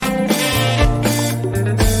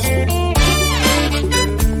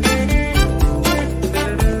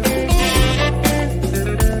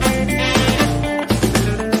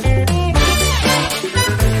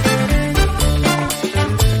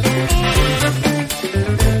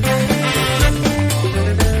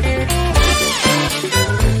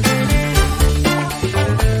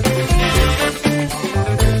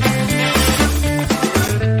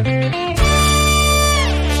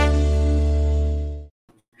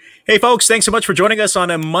Hey, folks, thanks so much for joining us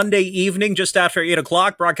on a Monday evening just after 8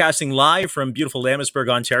 o'clock, broadcasting live from beautiful Amherstburg,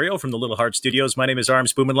 Ontario, from the Little Heart Studios. My name is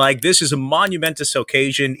Bumanlag. This is a monumentous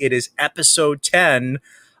occasion. It is episode 10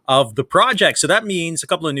 of the project. So that means a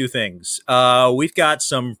couple of new things. We've got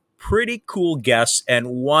some pretty cool guests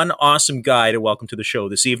and one awesome guy to welcome to the show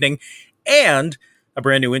this evening, and a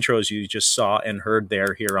brand new intro, as you just saw and heard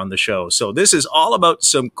there here on the show. So this is all about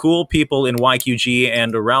some cool people in YQG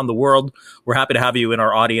and around the world. We're happy to have you in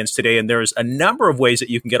our audience today, and there's a number of ways that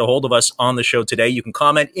you can get a hold of us on the show today. You can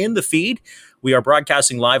comment in the feed. We are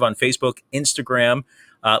broadcasting live on Facebook, Instagram,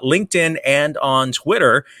 LinkedIn, and on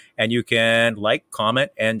Twitter, and you can like,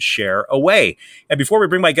 comment, and share away. And before we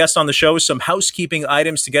bring my guest on the show, some housekeeping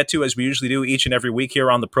items to get to, as we usually do each and every week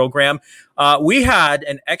here on the program. We had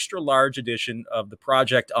an extra large edition of the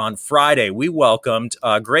project on Friday. We welcomed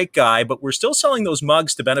a great guy, but we're still selling those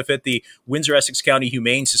mugs to benefit the Windsor-Essex County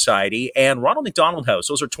Humane Society and Ronald McDonald House.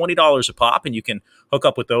 Those are $20 a pop, and you can hook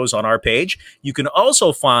up with those on our page. You can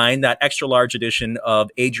also find that extra large edition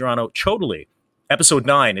of Adriano Chodoli, Episode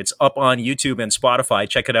 9. It's up on YouTube and Spotify.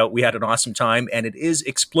 Check it out. We had an awesome time, and it is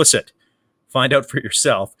explicit. Find out for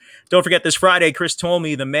yourself. Don't forget, this Friday, Chris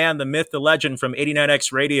Tolmie, the man, the myth, the legend from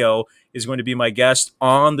 89X Radio, is going to be my guest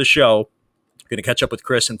on the show. I'm going to catch up with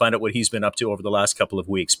Chris and find out what he's been up to over the last couple of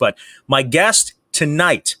weeks. But my guest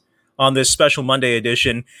tonight on this special Monday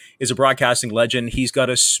edition is a broadcasting legend. He's got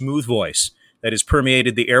a smooth voice that has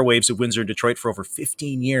permeated the airwaves of Windsor and Detroit for over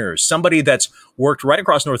 15 years. Somebody that's worked right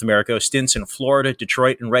across North America, stints in Florida,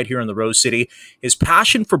 Detroit, and right here in the Rose City. His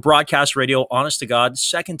passion for broadcast radio, honest to God,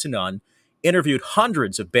 second to none. Interviewed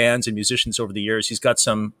hundreds of bands and musicians over the years. He's got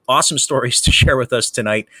some awesome stories to share with us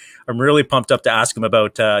tonight. I'm really pumped up to ask him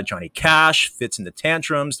about Johnny Cash, Fits and the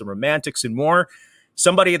Tantrums, the Romantics, and more.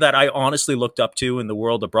 Somebody that I honestly looked up to in the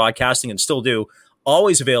world of broadcasting and still do.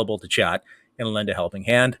 Always available to chat and lend a helping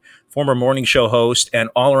hand. Former morning show host and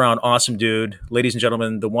all-around awesome dude. Ladies and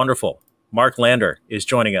gentlemen, the wonderful Mark Lander is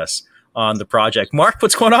joining us on the project. Mark,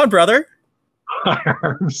 what's going on, brother?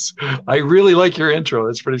 I really like your intro.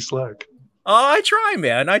 It's pretty slick. Oh, I try,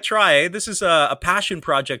 man. I try. This is a passion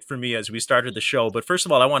project for me as we started the show. But first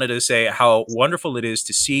of all, I wanted to say how wonderful it is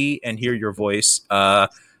to see and hear your voice. How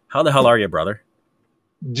the hell are you, brother?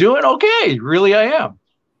 Doing okay. Really, I am.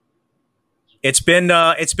 It's been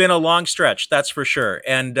a long stretch, that's for sure.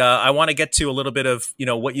 And I want to get to a little bit of,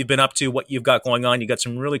 what you've been up to, what you've got going on. You got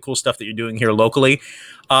some really cool stuff that you're doing here locally.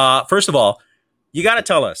 First of all, you got to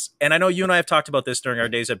tell us, and I know you and I have talked about this during our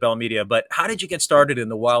days at Bell Media, but how did you get started in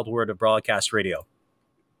the wild world of broadcast radio?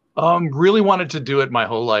 Really wanted to do it my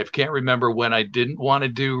whole life. Can't remember when I didn't want to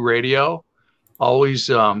do radio.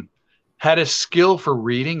 Always had a skill for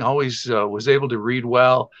reading, always was able to read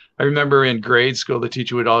well. I remember in grade school, the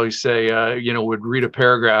teacher would always say, would read a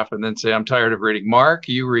paragraph and then say, "I'm tired of reading. Mark,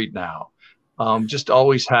 you read now." Just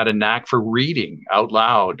always had a knack for reading out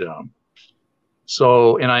loud.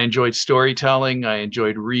 And I enjoyed storytelling. I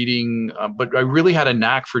enjoyed reading, but I really had a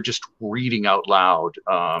knack for just reading out loud,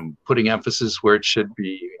 putting emphasis where it should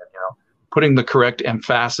be, putting the correct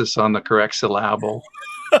emphasis on the correct syllable.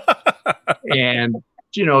 And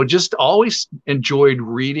just always enjoyed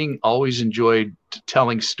reading, always enjoyed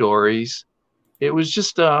telling stories. It was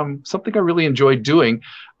just something I really enjoyed doing.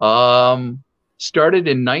 Started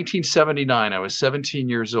in 1979. I was 17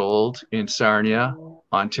 years old in Sarnia,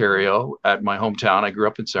 Ontario, at my hometown. I grew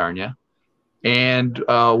up in Sarnia, and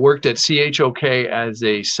worked at CHOK as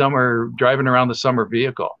a driving around the summer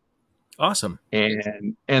vehicle. Awesome.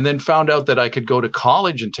 And then found out that I could go to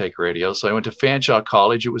college and take radio. So I went to Fanshawe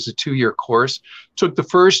College. It was a 2-year course. Took the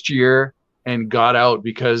first year and got out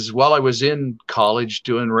because while I was in college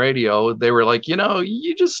doing radio, they were like,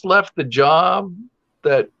 you just left the job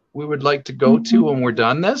that we would like to go to when we're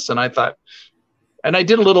done this. And I thought, and I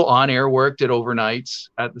did a little on-air work, did overnights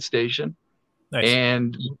at the station. Nice.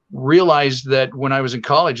 And realized that when I was in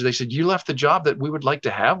college, they said, "You left the job that we would like to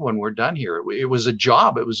have when we're done here." It was a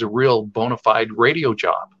job. It was a real bona fide radio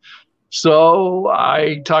job. So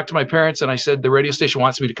I talked to my parents and I said, the radio station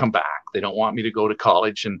wants me to come back. They don't want me to go to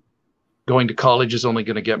college, and going to college is only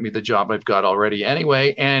going to get me the job I've got already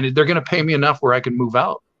anyway. And they're going to pay me enough where I can move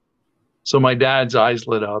out. So my dad's eyes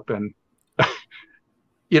lit up, and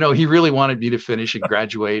he really wanted me to finish and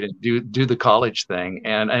graduate and do the college thing.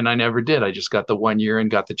 And I never did. I just got the 1 year and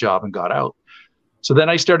got the job and got out. So then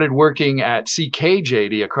I started working at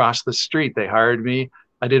CKJD across the street. They hired me.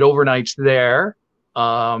 I did overnights there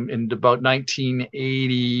in about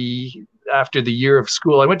 1980. After the year of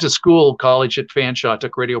school, I went to college at Fanshawe,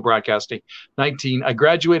 took radio broadcasting. I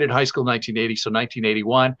graduated high school in 1980. So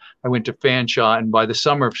 1981, I went to Fanshawe. And by the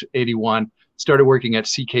summer of 81, started working at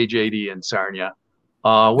CKJD in Sarnia.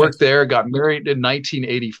 Worked there, got married in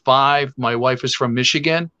 1985. My wife is from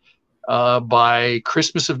Michigan. By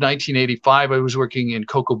Christmas of 1985, I was working in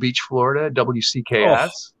Cocoa Beach, Florida, Oh,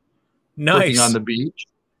 WCKS, working on nice. the beach.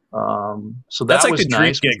 So That's that like the was dream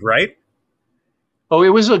nice. gig, right? Oh, it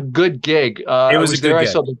was a good gig. It I was a was there. good I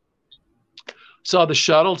gig. saw the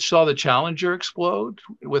shuttle, saw the Challenger explode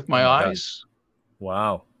with Oh my my God. eyes.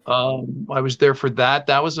 Wow. I was there for that.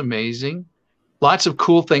 That was amazing. Lots of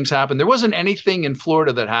cool things happened. There wasn't anything in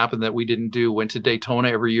Florida that happened that we didn't do. Went to Daytona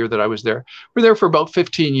every year that I was there. We're there for about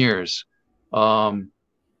 15 years, um,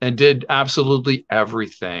 and did absolutely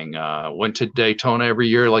everything. Went to Daytona every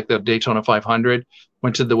year, like the Daytona 500.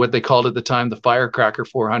 Went to the what they called at the time the Firecracker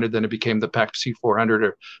 400. Then it became the Pepsi 400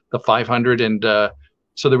 or the 500. And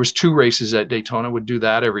so there was two races at Daytona. Would do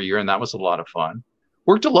that every year, and that was a lot of fun.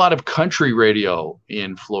 Worked a lot of country radio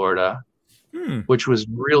in Florida, Hmm. which was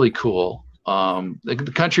really cool.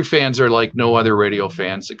 The country fans are like no other radio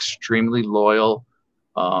fans, extremely loyal.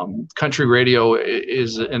 Country radio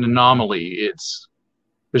is an anomaly.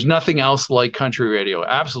 There's nothing else like country radio.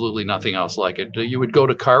 Absolutely nothing else like it. You would go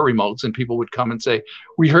to car remotes and people would come and say,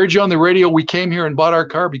 "We heard you on the radio. We came here and bought our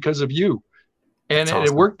car because of you." And That's it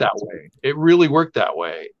awesome. worked that way. It really worked that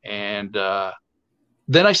way. And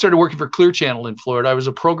then I started working for Clear Channel in Florida. I was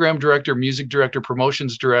a program director, music director,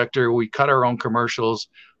 promotions director. We cut our own commercials.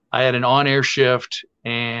 I had an on-air shift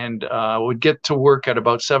and would get to work at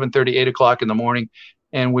about 7:30, 8 o'clock in the morning,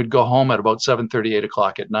 and would go home at about 7:30, 8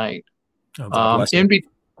 o'clock at night. Oh, God Um, bless you. in, be-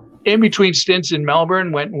 in between stints in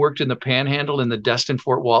Melbourne, went and worked in the Panhandle in the Destin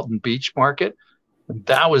Fort Walton Beach Market.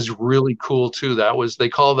 That was really cool too. They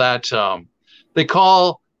call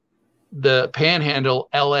the Panhandle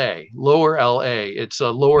LA, lower LA. It's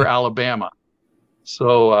lower Alabama.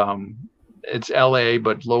 So it's LA,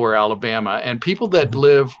 but lower Alabama. And people that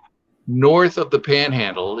live north of the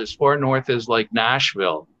Panhandle, as far north as like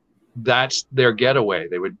Nashville, that's their getaway.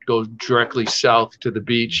 They would go directly south to the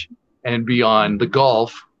beach and be on the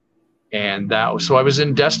Gulf. And so I was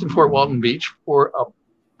in Destin, Fort Walton Beach for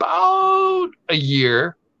about a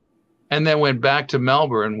year, and then went back to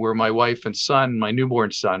Melbourne where my wife and son, my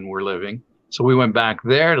newborn son, were living. So we went back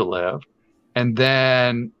there to live. And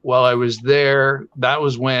then while I was there, that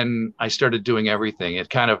was when I started doing everything.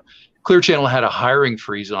 Clear Channel had a hiring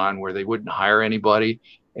freeze on where they wouldn't hire anybody,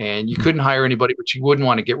 and you couldn't hire anybody, but you wouldn't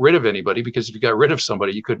want to get rid of anybody, because if you got rid of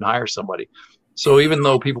somebody, you couldn't hire somebody. So even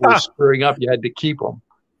though people were Ah. screwing up, you had to keep them.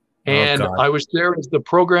 Oh And God. I was there as the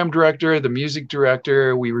program director, the music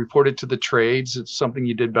director. We reported to the trades. It's something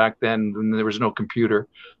you did back then when there was no computer.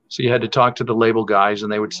 So you had to talk to the label guys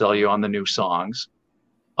and they would sell you on the new songs.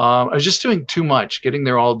 I was just doing too much, getting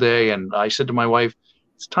there all day. And I said to my wife,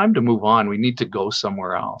 it's time to move on. We need to go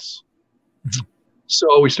somewhere else. Mhm.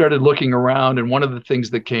 So we started looking around. And one of the things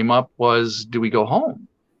that came up was, do we go home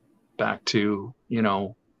back to,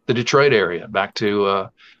 the Detroit area, back to,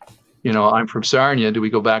 I'm from Sarnia. Do we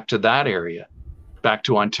go back to that area, back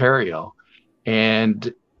to Ontario?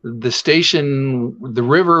 And the station, the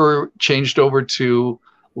river changed over to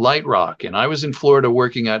Light Rock. And I was in Florida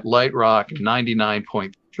working at Light Rock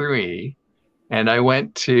 99.3. And I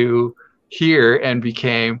went to here and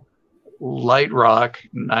became Light Rock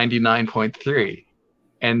 99.3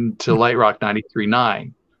 and to Light Rock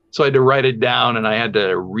 93.9. So I had to write it down and I had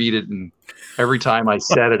to read it. And every time I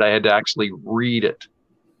said it, I had to actually read it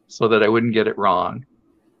so that I wouldn't get it wrong.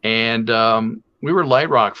 And we were Light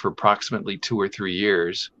Rock for approximately 2 or 3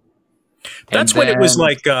 years. That's when it was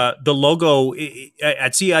like the logo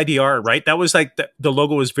at CIDR, right? That was like the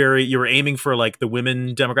logo was very, you were aiming for like the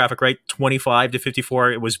women demographic, right? 25 to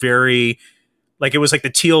 54. It was very, like, it was like the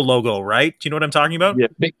teal logo, right? Do you know what I'm talking about? Yeah,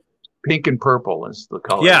 pink and purple is the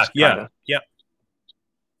colors. Yeah, kinda. yeah.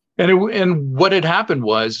 And what had happened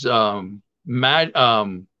was in Orlando,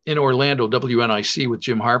 WNIC with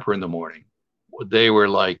Jim Harper in the morning, they were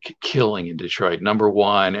like killing in Detroit, number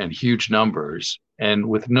one, and huge numbers, and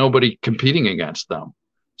with nobody competing against them.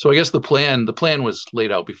 So I guess the plan was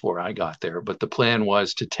laid out before I got there, but the plan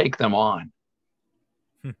was to take them on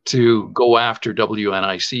to go after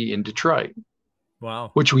WNIC in Detroit.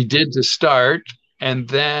 Wow. Which we did to start. And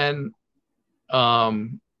then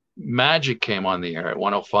Magic came on the air at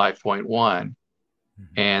 105.1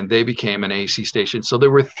 and they became an AC station. So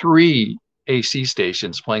there were 3 AC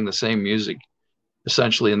stations playing the same music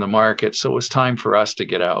essentially in the market. So it was time for us to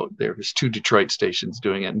get out. There was 2 Detroit stations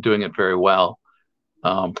doing it and doing it very well.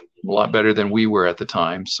 A lot better than we were at the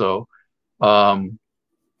time. So then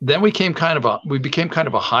we became kind of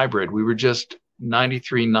a hybrid. We were just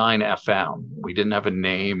 93.9 FM. We didn't have a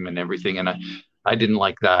name and everything. And I didn't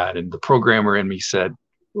like that. And the programmer in me said,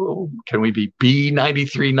 oh, can we be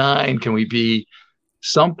B93.9? Can we be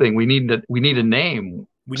something. We need a name,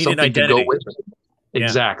 We need an something to go identity. with it. Yeah.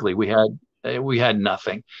 Exactly. We had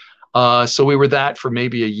nothing. So we were that for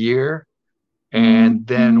maybe a year, and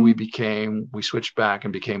then we switched back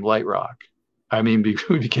and became Light Rock. I mean,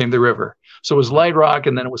 we became the River. So it was Light Rock,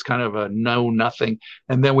 and then it was kind of a no nothing,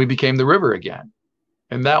 and then we became the River again,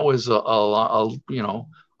 and that was a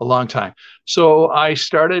long time. So I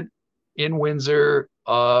started in Windsor,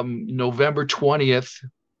 November 20th,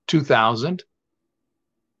 2000,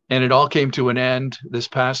 and it all came to an end this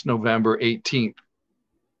past November 18th,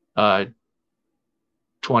 uh,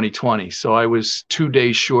 2020. So I was 2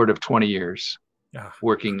 days short of 20 years Ah.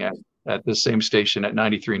 working at the same station at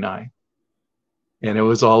 93.9, and it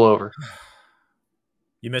was all over.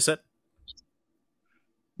 You miss it?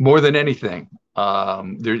 More than anything,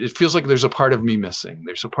 it feels like there's a part of me missing.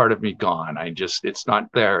 There's a part of me gone. It's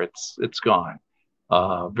not there. It's gone.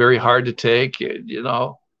 Very hard to take,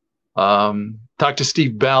 talked to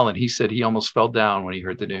Steve Bell, and he said he almost fell down when he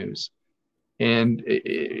heard the news. And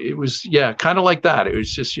it was, yeah, kind of like that. It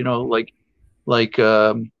was just, like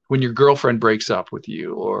when your girlfriend breaks up with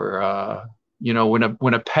you, or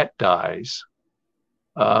when a pet dies,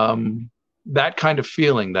 that kind of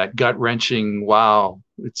feeling, that gut wrenching, wow,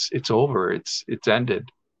 it's over, it's ended.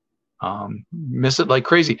 Miss it like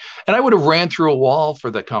crazy. And I would have ran through a wall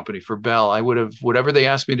for the company, for Bell. I would have, whatever they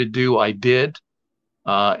asked me to do, I did,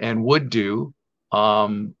 and would do.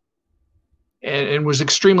 And was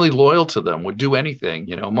extremely loyal to them, would do anything.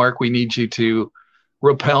 Mark, we need you to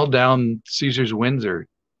rappel down Caesar's Windsor.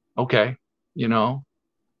 Okay.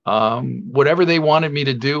 Whatever they wanted me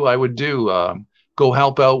to do, I would do. Go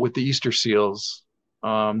help out with the Easter Seals,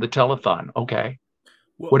 the telethon. Okay.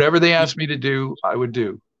 Well, Whatever they asked me to do, I would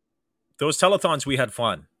do. those telethons, we had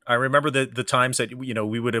fun. I remember the times that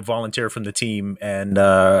we would have volunteered from the team, and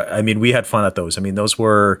I mean, we had fun at those. I mean, those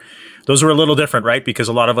were a little different, right? Because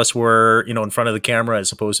a lot of us were in front of the camera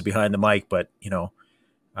as opposed to behind the mic. But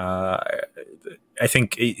I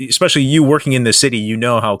think, especially you working in the city,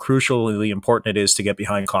 how crucially important it is to get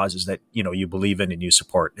behind causes that you believe in and you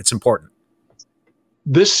support. It's important.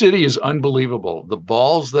 This city is unbelievable. The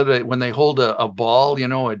balls when they hold a ball,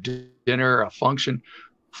 a dinner, a function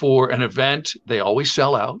for an event, they always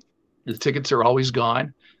sell out. The tickets are always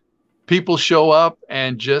gone. People show up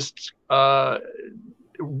and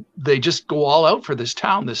they just go all out for this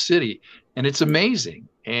town, this city, and it's amazing.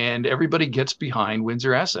 And everybody gets behind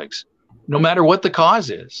Windsor Essex, no matter what the cause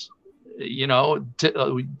is.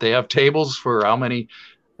 They have tables for how many?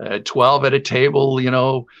 12 at a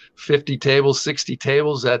table, 50 tables, 60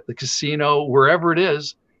 tables at the casino, wherever it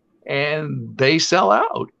is. And they sell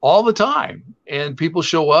out all the time. And people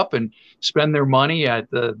show up and spend their money at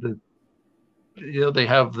they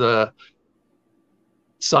have the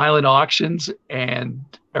silent auctions, and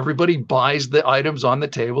everybody buys the items on the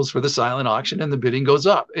tables for the silent auction, and the bidding goes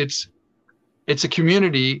up. It's a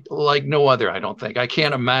community like no other, I don't think. I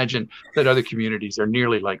can't imagine that other communities are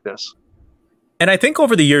nearly like this. And I think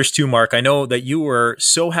over the years too, Mark, I know that you were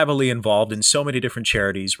so heavily involved in so many different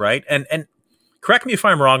charities, right? And correct me if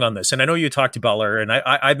I'm wrong on this. And I know you talked to Beller, and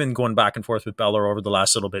I've been going back and forth with Beller over the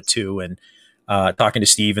last little bit too, and talking to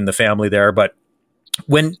Steve and the family there. But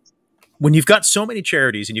when you've got so many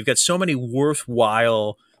charities and you've got so many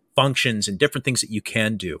worthwhile functions and different things that you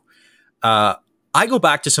can do, I go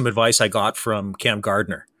back to some advice I got from Cam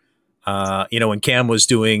Gardner. When Cam was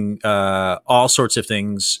doing all sorts of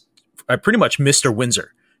things, pretty much Mr.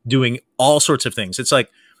 Windsor, doing all sorts of things. It's like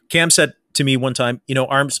Cam said to me one time,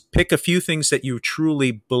 Arms, pick a few things that you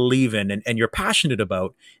truly believe in and you're passionate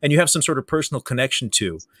about and you have some sort of personal connection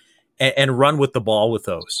to, and run with the ball with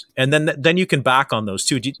those. And then you can back on those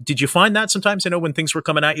too. Did you find that sometimes, when things were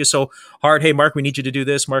coming at you so hard, hey, Mark, we need you to do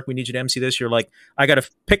this. Mark, we need you to MC this. You're like, I got to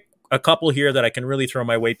pick a couple here that I can really throw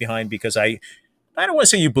my weight behind because I don't want to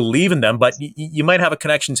say you believe in them, but you might have a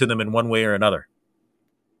connection to them in one way or another.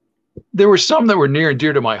 There were some that were near and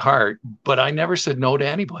dear to my heart, but I never said no to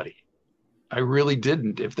anybody. I really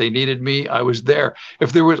didn't. If they needed me, I was there.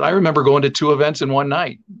 I remember going to 2 events in one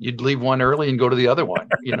night. You'd leave one early and go to the other one.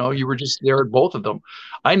 You were just there at both of them.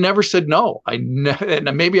 I never said no.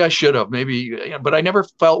 And maybe I should have, but I never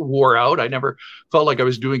felt wore out. I never felt like I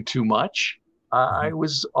was doing too much. I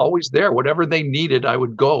was always there. Whatever they needed, I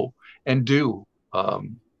would go and do.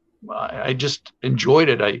 I just enjoyed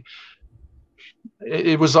it.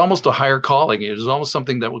 It was almost a higher calling. It was almost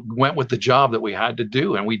something that went with the job that we had to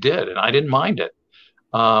do, and we did, and I didn't mind it.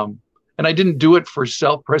 And I didn't do it for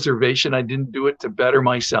self-preservation. I didn't do it to better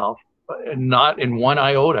myself, not in one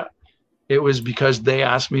iota. It was because they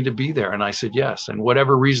asked me to be there, and I said yes. And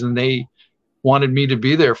whatever reason they wanted me to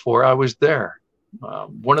be there for, I was there.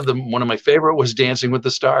 One of my favorite was Dancing with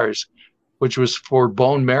the Stars, which was for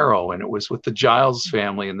Bone Marrow, and it was with the Giles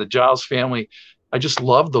family. And the Giles family, I just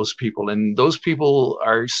love those people, and those people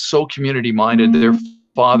are so community minded. Their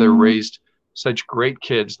father raised such great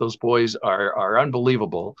kids. Those boys are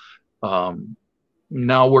unbelievable.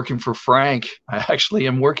 Now working for Frank, I actually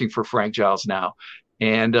am working for Frank Giles now,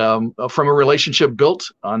 and from a relationship built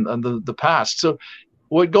on the past. So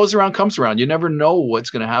what goes around comes around. You never know what's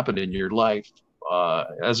going to happen in your life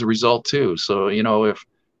as a result too. So if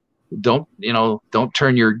don't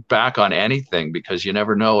turn your back on anything, because you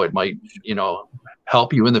never know, it might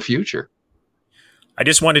help you in the future. I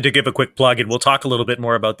just wanted to give a quick plug, and we'll talk a little bit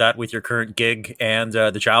more about that with your current gig and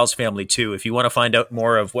the Giles family too. If you want to find out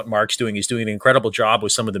more of what Mark's doing, he's doing an incredible job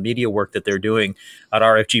with some of the media work that they're doing at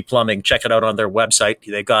RFG Plumbing. Check it out on their website.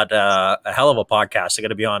 They've got a hell of a podcast. I got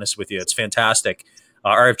to be honest with you. It's fantastic.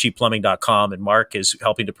 rfgplumbing.com, and Mark is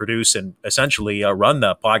helping to produce and essentially run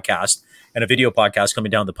the podcast, and a video podcast coming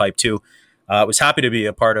down the pipe too. I was happy to be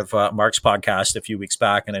a part of Mark's podcast a few weeks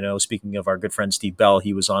back. And I know, speaking of our good friend Steve Bell,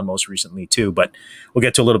 he was on most recently too, but we'll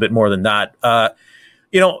get to a little bit more than that.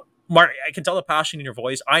 Mark, I can tell the passion in your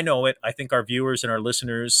voice. I know it. I think our viewers and our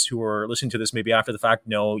listeners who are listening to this maybe after the fact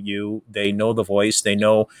know you. They know the voice. They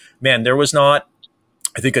know, man, there was not,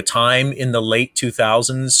 I think, a time in the late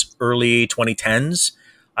 2000s, early 2010s,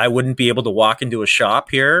 I wouldn't be able to walk into a shop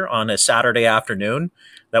here on a Saturday afternoon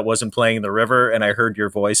that wasn't playing The River, and I heard your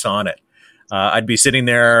voice on it. I'd be sitting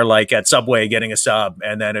there like at Subway getting a sub,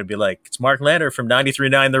 and then it'd be like, it's Mark Lander from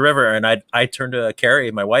 93.9 The River. And I'd turn to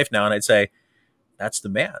Carrie, my wife now, and I'd say, that's the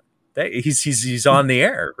man. He's on the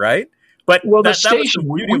air, right? But the station,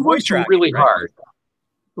 we worked really hard.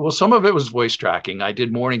 Well, some of it was voice tracking. I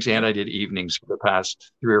did mornings and I did evenings for the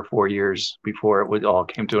past 3 or 4 years before it all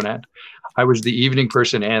came to an end. I was the evening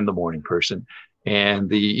person and the morning person. And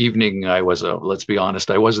the evening, let's be honest,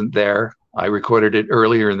 I wasn't there. I recorded it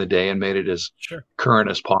earlier in the day and made it as current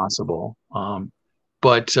as possible. I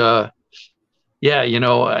would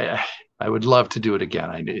love to do it again.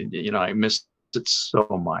 I missed it so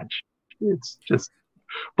much. It's just,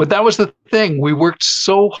 but that was the thing. We worked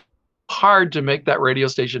so hard to make that radio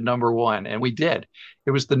station number one, and we did.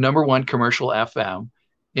 It was the number one commercial FM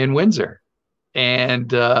in Windsor.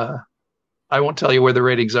 And I won't tell you where the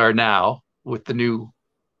ratings are now with the new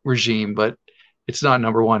regime, but it's not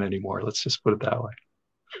number one anymore. Let's just put it that way.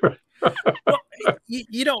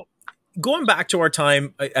 Well, going back to our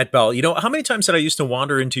time at Bell, how many times did I used to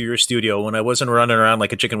wander into your studio when I wasn't running around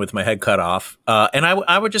like a chicken with my head cut off? And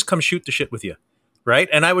I would just come shoot the shit with you. Right.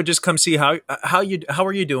 And I would just come see how are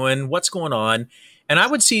you doing? What's going on? And I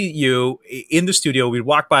would see you in the studio. We'd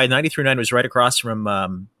walk by. 93.9 was right across from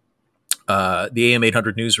the AM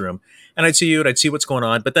 800 newsroom. And I'd see you and I'd see what's going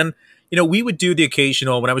on. But then, we would do the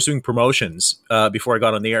occasional, when I was doing promotions before I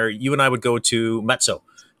got on the air, you and I would go to Mezzo.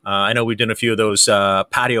 I know we've done a few of those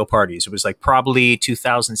patio parties. It was like probably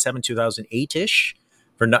 2007, 2008-ish.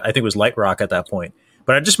 I think it was Light Rock at that point.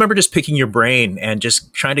 But I just remember just picking your brain and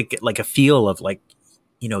just trying to get like a feel of like,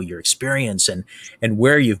 your experience and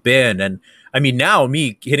where you've been. And I mean, now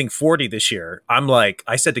me hitting 40 this year, I'm like,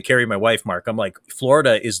 I said to Carrie, my wife, Mark, I'm like,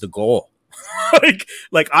 Florida is the goal.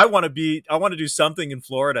 like I want to do something in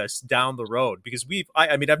Florida down the road, because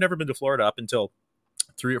I've never been to Florida up until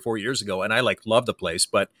 3 or 4 years ago. And I love the place,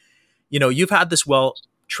 but you've had this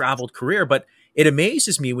well-traveled career, but it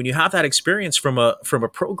amazes me when you have that experience from a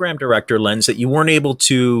program director lens that you weren't able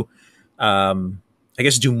to,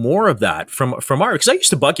 do more of that from our, because I used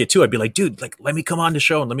to bug you too. I'd be like, dude, let me come on the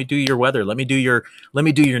show and let me do your weather. Let me do your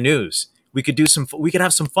news. We could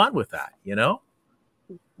have some fun with that,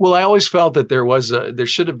 Well, I always felt that there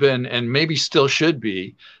should have been, and maybe still should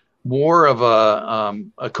be, more of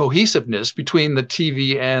a cohesiveness between the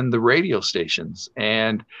TV and the radio stations.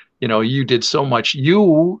 And, you did so much,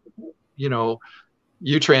 you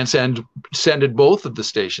transcended both of the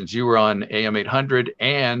stations. You were on AM 800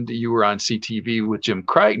 and you were on CTV with Jim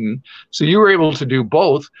Crichton. So you were able to do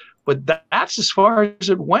both, but that's as far as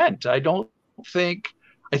it went. I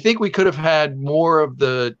think we could have had more of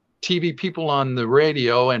the TV people on the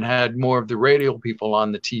radio and had more of the radio people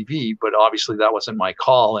on the TV, but obviously that wasn't my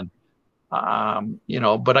call. And,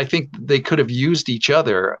 but I think they could have used each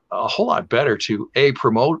other a whole lot better to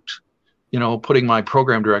promote, putting my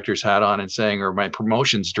program director's hat on and saying, or my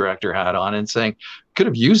promotions director hat on and saying, could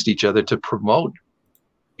have used each other to promote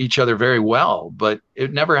each other very well, but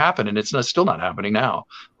it never happened. And it's still not happening now.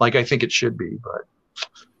 Like I think it should be, but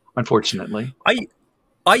unfortunately.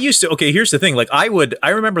 I used to, okay, here's the thing. Like I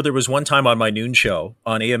remember there was one time on my noon show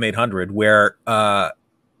on AM 800 where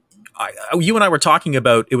you and I were talking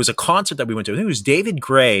about, it was a concert that we went to. I think it was David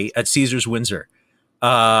Gray at Caesars Windsor.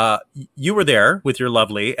 you were there with your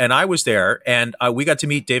lovely, and I was there, and we got to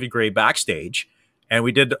meet David Gray backstage, and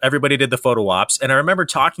everybody did the photo ops, and I remember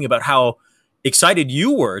talking about how excited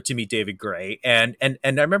you were to meet David Gray, and I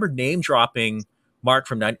remember name dropping Mark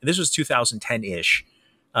from this was 2010 ish,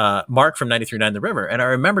 Mark from 93.9 The River, and I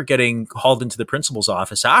remember getting hauled into the principal's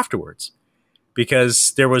office afterwards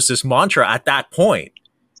because there was this mantra at that point: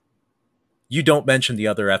 you don't mention the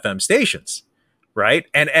other FM stations. Right.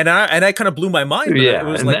 And I kind of blew my mind. But Yeah. it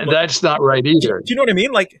was And like, that's not right either. do you know what I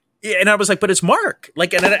mean? Like, and I was like, but it's Mark.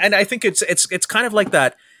 Like, and I think it's kind of like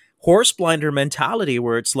that horse blinder mentality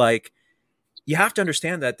where it's like, you have to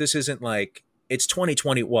understand that this isn't like, it's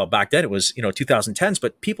 2020. Well, back then it was, 2010s,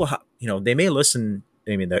 but people, they may listen.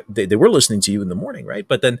 I mean, they were listening to you in the morning, right?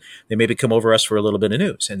 But then they maybe come over us for a little bit of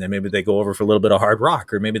news, and then maybe they go over for a little bit of hard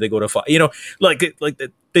rock, or maybe they go to, like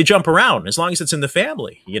they jump around as long as it's in the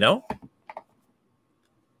family,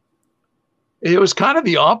 It was kind of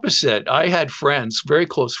the opposite. I had friends, very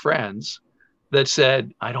close friends, that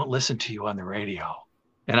said, I don't listen to you on the radio.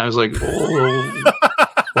 And I was like, oh,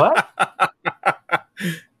 what?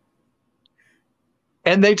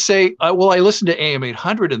 And they'd say, well, I listen to AM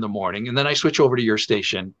 800 in the morning, and then I switch over to your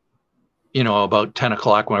station, about 10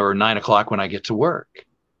 o'clock or 9 o'clock when I get to work.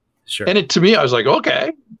 Sure. And to me, I was like,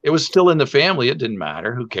 okay, it was still in the family. It didn't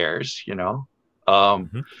matter. Who cares,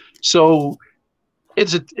 So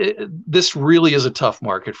this really is a tough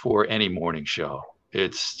market for any morning show.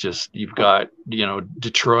 It's just, you've got,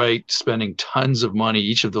 Detroit spending tons of money,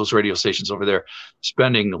 each of those radio stations over there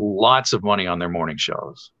spending lots of money on their morning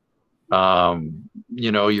shows.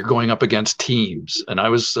 You're going up against teams, and I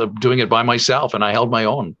was doing it by myself, and I held my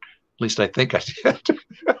own. At least I think I did.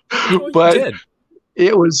 But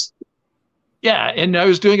it was, yeah. And I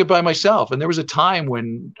was doing it by myself. And there was a time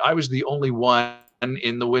when I was the only one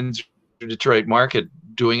in the Windsor, Detroit market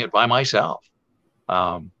doing it by myself.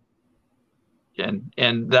 And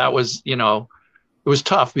that was, it was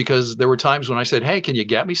tough because there were times when I said, hey, can you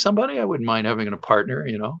get me somebody? I wouldn't mind having a partner,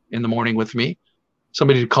 in the morning with me,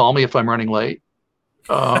 somebody to call me if I'm running late.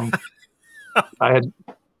 I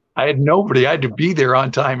had nobody. I had to be there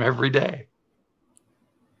on time every day.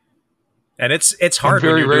 And it's hard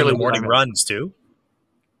when you're doing the morning runs too.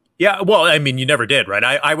 Yeah, well, I mean, you never did, right?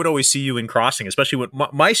 I would always see you in Crossing, especially when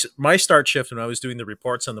my start shift when I was doing the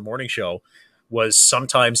reports on the morning show was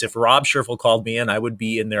sometimes if Rob Scherfel called me in, I would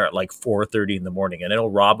be in there at like 4:30 in the morning. And I know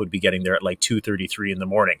Rob would be getting there at like 2:33 in the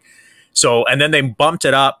morning. So, and then they bumped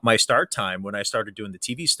it up my start time when I started doing the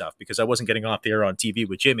TV stuff because I wasn't getting off the air on TV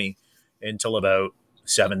with Jimmy until about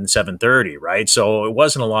 7:30, right? So it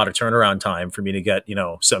wasn't a lot of turnaround time for me to get,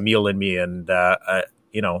 some meal in me and, a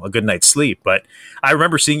good night's sleep. But I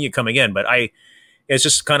remember seeing you coming in, but it's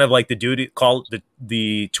just kind of like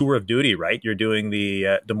the tour of duty, right? You're doing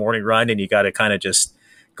the morning run and you got to kind of just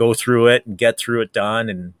go through it and get through it done.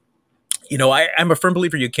 And, I'm a firm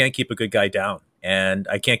believer you can't keep a good guy down, and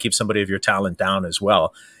I can't keep somebody of your talent down as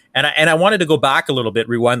well. And I wanted to go back a little bit,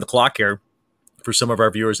 rewind the clock here for some of our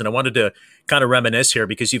viewers. And I wanted to kind of reminisce here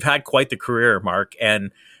because you've had quite the career, Mark.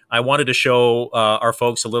 And I wanted to show our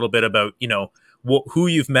folks a little bit about, who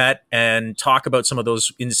you've met and talk about some of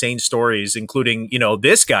those insane stories, including,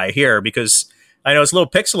 this guy here, because I know it's a little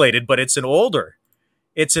pixelated, but it's an older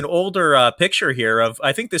picture here of,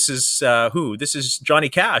 I think this is this is Johnny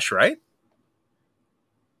Cash, right?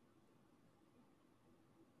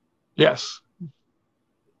 Yes.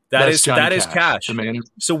 That is Cash.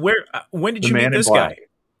 So when did you meet this guy?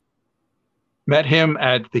 Met him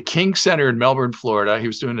at the King Center in Melbourne, Florida. He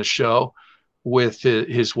was doing a show with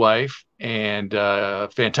his wife, and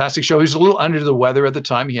fantastic show. He was a little under the weather at the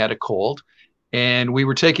time. He had a cold, and we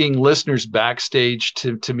were taking listeners backstage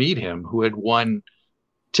to meet him who had won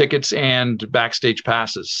tickets and backstage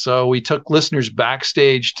passes. So we took listeners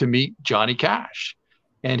backstage to meet Johnny Cash,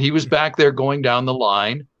 and he was back there going down the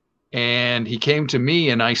line, and he came to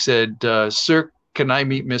me and I said, sir, can I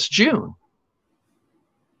meet Miss June?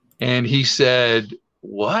 And he said,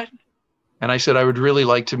 what? And I said, I would really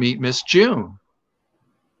like to meet Miss June.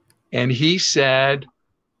 And he said,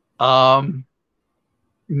 no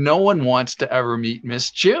one wants to ever meet Miss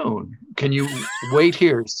June. Can you wait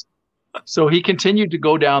here? So he continued to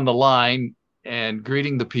go down the line and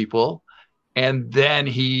greeting the people. And then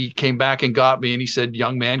he came back and got me and he said,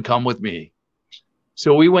 young man, come with me.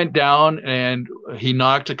 So we went down and he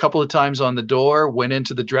knocked a couple of times on the door, went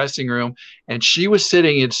into the dressing room, and she was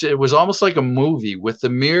sitting. It was almost like a movie with the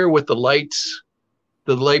mirror, with the lights,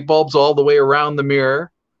 the light bulbs all the way around the mirror,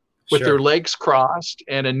 with her legs crossed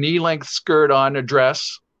and a knee-length skirt on, a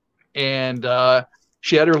dress. And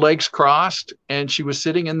she had her legs crossed and she was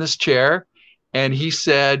sitting in this chair. And he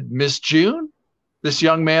said, Miss June? this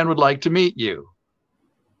young man would like to meet you.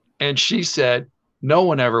 And she said, no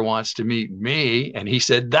one ever wants to meet me. And he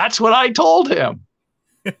said, that's what I told him.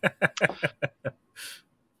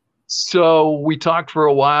 So we talked for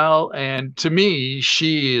a while, and to me,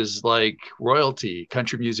 she is like royalty,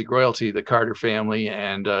 country music royalty, the Carter family,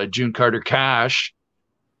 and June Carter Cash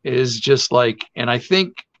is just like, and I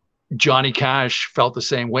think Johnny Cash felt the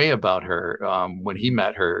same way about her when he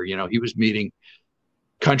met her. You know, he was meeting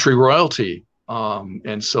country royalty.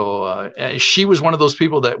 And so she was one of those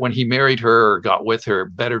people that when he married her or got with her,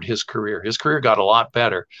 bettered his career. His career got a lot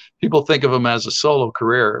better. People think of him as a solo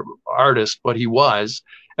career artist, but he was.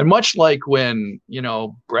 And much like when, you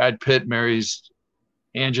know, Brad Pitt marries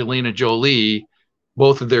Angelina Jolie,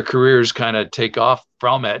 both of their careers kind of take off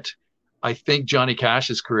from it. I think Johnny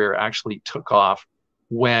Cash's career actually took off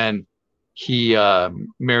when he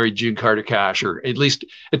married June Carter Cash, or at least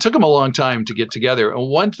it took him a long time to get together. And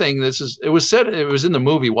one thing, it was said, it was in the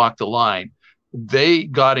movie Walk the Line, they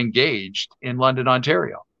got engaged in London,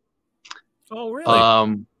 Ontario. Oh,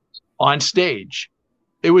 really? On stage.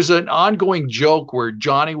 It was an ongoing joke where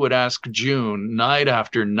Johnny would ask June night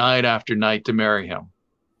after night after night to marry him.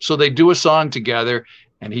 So they do a song together,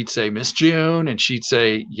 and he'd say, Miss June, and she'd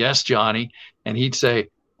say, yes, Johnny. And he'd say,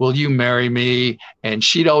 will you marry me? And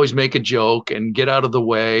she'd always make a joke and get out of the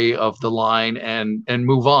way of the line and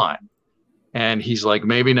move on. And he's like,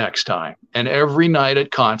 maybe next time. And every night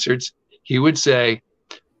at concerts, he would say,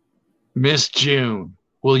 Miss June,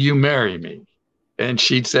 will you marry me? And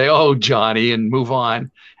she'd say, oh, Johnny, and move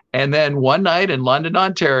on. And then one night in London,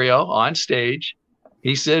 Ontario, on stage,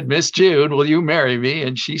 he said, Miss June, will you marry me?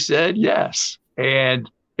 And she said, yes. And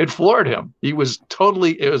it floored him. It was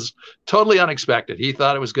totally unexpected. He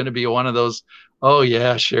thought it was going to be one of those, oh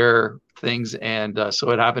yeah, sure things. And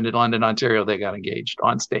so it happened in London, Ontario. They got engaged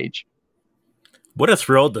on stage. What a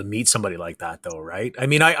thrill to meet somebody like that, though, right? I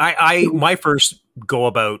mean, I my first go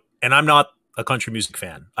about, and I'm not a country music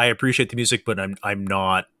fan. I appreciate the music, but I'm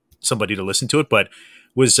not somebody to listen to it. But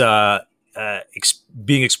was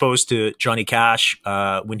being exposed to Johnny Cash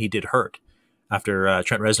when he did "Hurt" after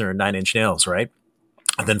Trent Reznor and Nine Inch Nails, right?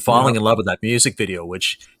 And then falling in love with that music video,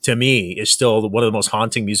 which to me is still one of the most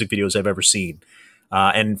haunting music videos I've ever seen.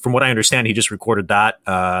 And from what I understand, he just recorded that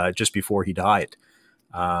just before he died.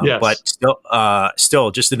 Yes. But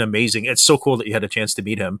still just an amazing, it's so cool that you had a chance to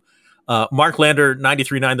meet him. Mark Lander,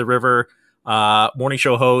 93.9 The River, morning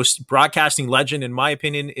show host, broadcasting legend, in my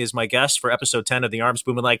opinion, is my guest for episode 10 of the Arms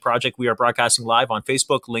Bumanlag Project. We are broadcasting live on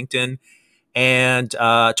Facebook, LinkedIn,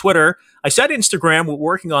 and Twitter. I said Instagram. We're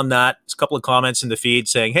working on that. There's a couple of comments in the feed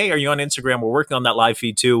saying, hey, are you on Instagram? We're working on that live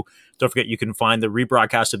feed too. Don't forget, you can find the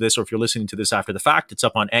rebroadcast of this, or if you're listening to this after the fact, it's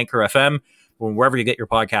up on Anchor FM, or wherever you get your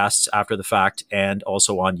podcasts after the fact, and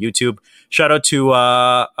also on YouTube. Shout out to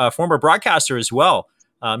a former broadcaster as well,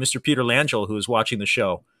 Mr. Peter Langell, who is watching the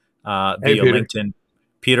show via LinkedIn.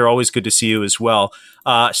 Peter, always good to see you as well.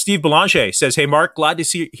 Steve Belanger says, hey, Mark, glad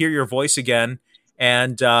to hear your voice again.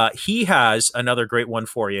 And he has another great one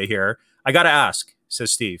for you here. I got to ask,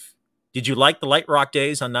 says Steve, did you like the Light Rock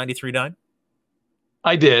days on 93.9?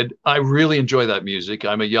 I did. I really enjoy that music.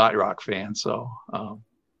 I'm a yacht rock fan, so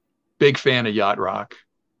big fan of yacht rock.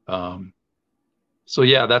 So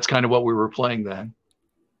yeah, that's kind of what we were playing then.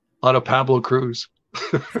 A lot of Pablo Cruz.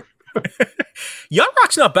 Yacht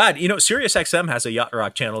rock's not bad. You know, Sirius XM has a yacht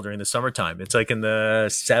rock channel during the summertime. It's like in the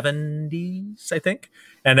 70s, I think.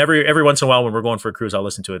 And every once in a while when we're going for a cruise, I'll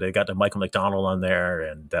listen to it. They got the Michael McDonald on there,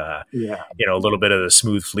 and you know, a little bit of the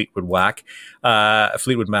smooth Fleetwood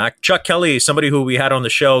Mac. Chuck Kelly, somebody who we had on the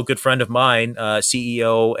show, good friend of mine,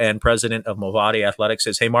 CEO and president of Movati Athletics,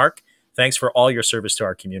 says, hey, Mark, thanks for all your service to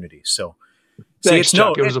our community. So thanks,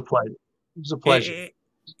 Chuck. It was a pleasure. It was a pleasure.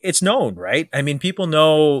 It's known, right? I mean, people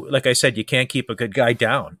know, like I said, you can't keep a good guy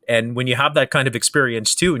down. And when you have that kind of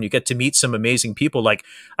experience too, and you get to meet some amazing people, like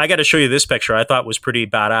I got to show you this picture I thought was pretty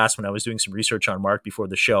badass when I was doing some research on Mark before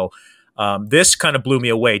the show. This kind of blew me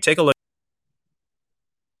away. Take a look.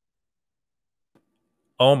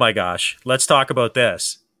 Oh my gosh. Let's talk about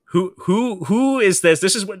this. Who is this?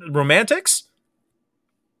 This is what, Romantics?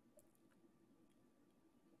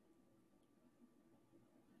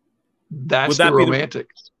 That's the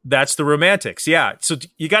Romantics. That's the Romantics. Yeah. So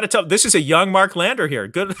you got to tell, this is a young Mark Lander here.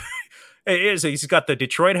 Good. It is. He's got the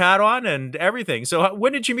Detroit hat on and everything. So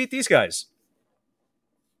when did you meet these guys?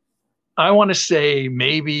 I want to say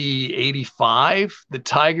maybe 85. The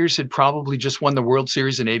Tigers had probably just won the World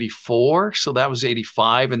Series in 84. So that was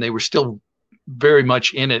 85. And they were still very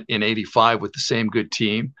much in it in 85 with the same good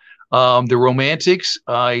team. The Romantics,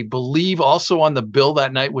 I believe also on the bill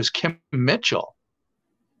that night was Kim Mitchell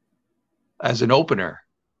as an opener.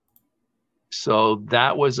 So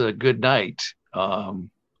that was a good night, a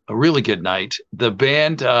really good night. The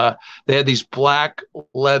band, they had these black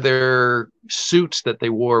leather suits that they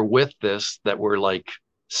wore with this that were like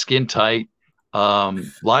skin tight,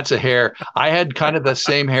 lots of hair. I had kind of the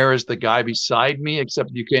same hair as the guy beside me,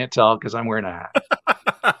 except you can't tell because I'm wearing a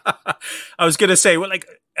hat. I was gonna say, well, like,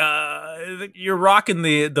 you're rocking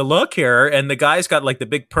the look here, and the guy's got like the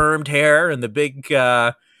big permed hair and the big,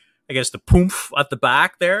 I guess, the poof at the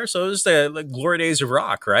back there. So it was the like, glory days of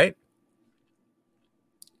rock, right?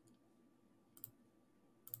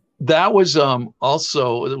 That was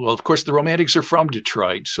also, well, of course, the Romantics are from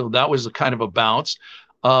Detroit, so that was a kind of a bounce.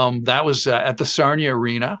 That was at the Sarnia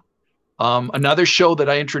Arena. Another show that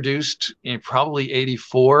I introduced in probably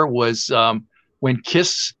 '84 was when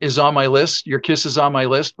Kiss is on my list. Your Kiss is on my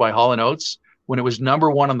list by Hall and Oates. When it was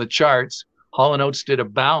 #1 on the charts, Hall and Oates did a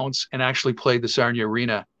bounce and actually played the Sarnia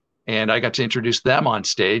Arena, and I got to introduce them on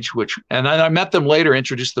stage. And I met them later,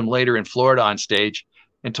 introduced them later in Florida on stage,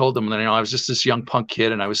 and told them that I was just this young punk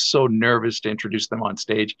kid, and I was so nervous to introduce them on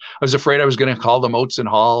stage. I was afraid I was going to call them Oates and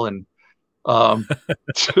Hall, and um,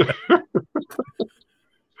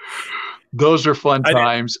 those are fun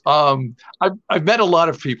times. I've met a lot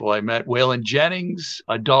of people. I met Waylon Jennings,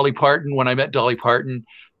 Dolly Parton. When I met Dolly Parton,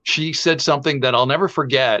 she said something that I'll never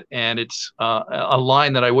forget, and it's a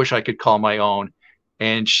line that I wish I could call my own.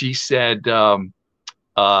 And she said, "You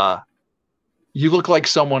look like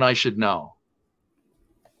someone I should know."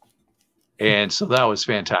 And so that was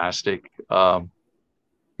fantastic.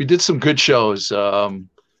 We did some good shows.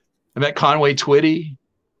 I met Conway Twitty,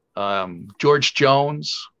 George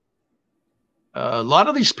Jones. A lot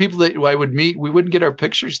of these people that I would meet, we wouldn't get our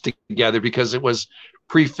pictures together because it was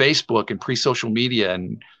pre-Facebook and pre-social media,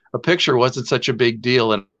 and a picture wasn't such a big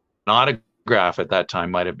deal. And an autograph at that time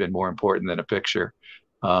might have been more important than a picture.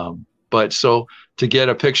 But so to get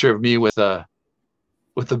a picture of me with the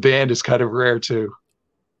band is kind of rare too.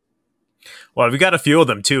 Well, we got a few of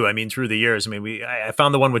them too. I mean, through the years. I mean, I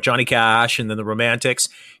found the one with Johnny Cash and then the Romantics.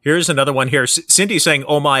 Here's another one here. Cindy's saying,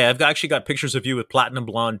 "Oh my, I've actually got pictures of you with Platinum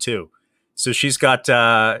Blonde too." So she's got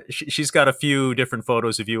she's got a few different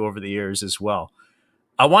photos of you over the years as well.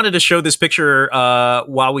 I wanted to show this picture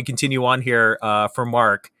while we continue on here for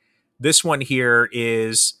Mark. This one here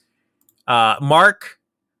is Mark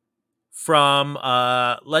from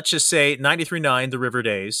let's just say 93.9 The River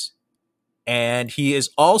Days, and he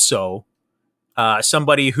is also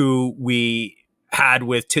somebody who we had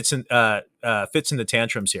with Fits in the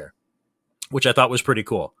Tantrums here, which I thought was pretty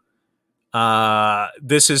cool.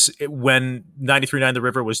 This is when 93.9 The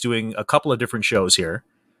River was doing a couple of different shows here,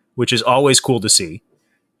 which is always cool to see.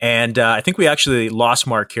 And I think we actually lost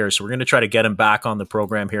Mark here, so we're going to try to get him back on the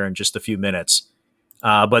program here in just a few minutes.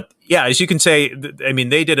 But yeah, as you can say, I mean,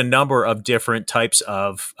 they did a number of different types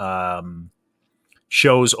of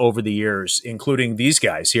shows over the years, including these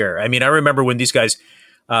guys here. I mean, I remember when these guys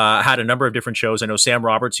had a number of different shows. I know Sam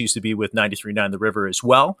Roberts used to be with 93.9 The River as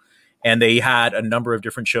well. And they had a number of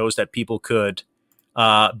different shows that people could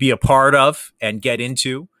be a part of and get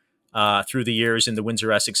into through the years in the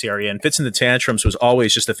Windsor-Essex area. And Fits in the Tantrums was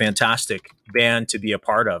always just a fantastic band to be a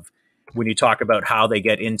part of when you talk about how they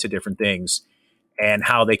get into different things and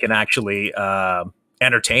how they can actually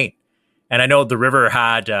entertain. And I know The River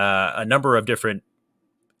had a number of different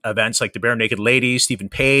events like the Bare Naked Ladies, Stephen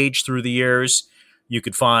Page through the years. You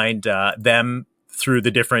could find them through the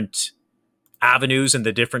different avenues and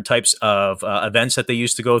the different types of events that they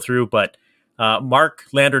used to go through. But Mark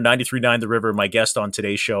Lander, 93.9 The River, my guest on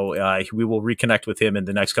today's show. We will reconnect with him in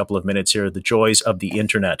the next couple of minutes here. The joys of the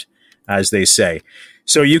internet, as they say.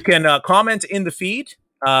 So you can comment in the feed.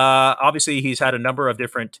 Obviously, he's had a number of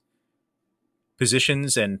different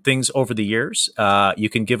positions and things over the years. You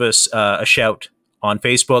can give us a shout on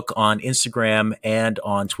Facebook, on Instagram, and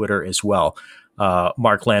on Twitter as well.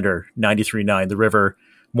 Mark Lander, 93.9 The River,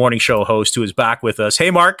 morning show host, who is back with us.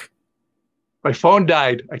 Hey, Mark. My phone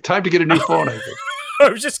died. Time to get a new phone, I think. I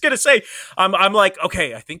was just going to say, I'm like,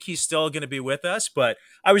 okay, I think he's still going to be with us. But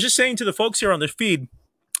I was just saying to the folks here on the feed,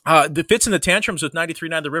 the Fits in the Tantrums with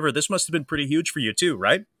 93.9 The River, this must have been pretty huge for you too,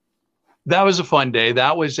 right? That was a fun day.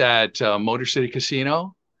 That was at Motor City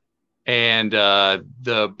Casino. And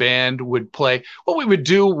the band would play. What we would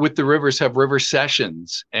do with the Rivers, have river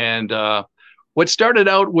sessions. And what started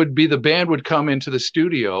out would be the band would come into the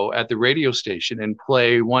studio at the radio station and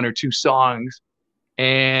play one or two songs.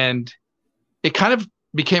 And it kind of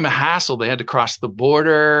became a hassle. They had to cross the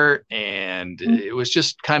border, and it was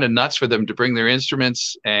just kind of nuts for them to bring their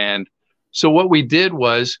instruments. And so what we did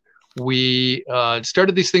was we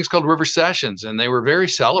started these things called river sessions, and they were very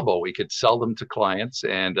sellable. We could sell them to clients,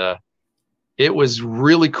 and it was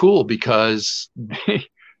really cool because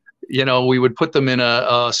we would put them in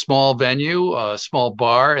a small venue, a small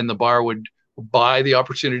bar, and the bar would buy the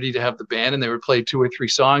opportunity to have the band, and they would play 2 or 3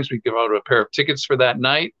 songs. We'd give out a pair of tickets for that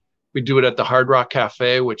night. We'd do it at the Hard Rock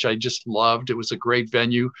Cafe, which I just loved. It was a great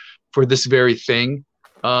venue for this very thing.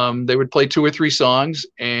 They would play 2 or 3 songs,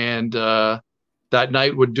 and that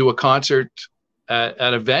night would do a concert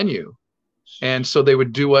at a venue. And so they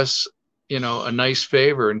would do us, a nice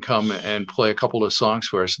favor and come and play a couple of songs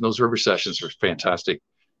for us. And those river sessions were fantastic.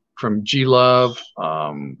 From G Love,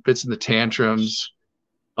 Fits and the Tantrums,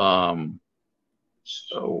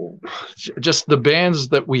 just the bands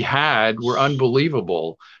that we had were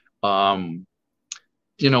unbelievable. When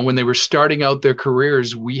they were starting out their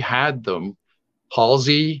careers, we had them.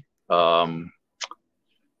 Halsey, I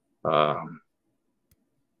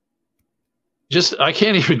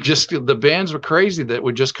can't even the bands were crazy that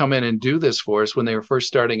would just come in and do this for us when they were first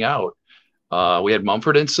starting out. We had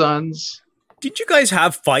Mumford and Sons. Did you guys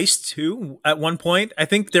have Feist too at one point? I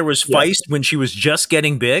think there was Feist when she was just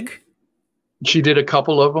getting big. She did a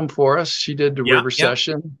couple of them for us. She did the River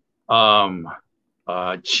Session. I'm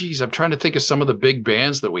trying to think of some of the big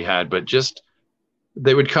bands that we had, but just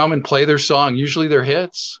they would come and play their song, usually their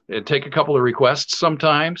hits. It'd take a couple of requests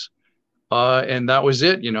sometimes. And that was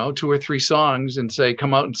it, 2 or 3 songs, and say,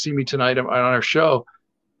 come out and see me tonight on our show.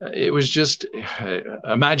 It was just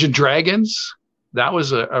Imagine Dragons. That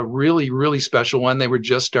was a really, really special one. They were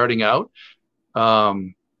just starting out.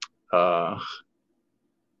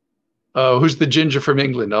 Who's the ginger from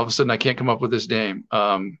England? All of a sudden, I can't come up with his name.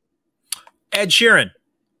 Ed Sheeran.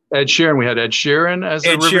 Ed Sheeran. We had Ed Sheeran as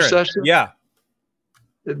a river session. Yeah.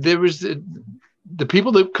 There was the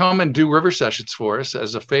people that come and do river sessions for us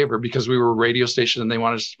as a favor because we were a radio station and they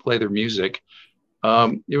wanted us to play their music.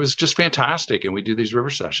 It was just fantastic. And we do these river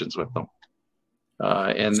sessions with them.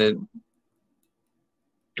 And then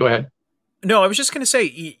go ahead. No, I was just going to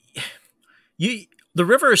say, the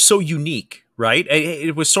river is so unique, right?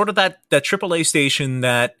 It was sort of that AAA station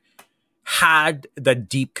that had that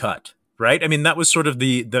deep cut, right? I mean, that was sort of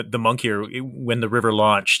the monkey when the river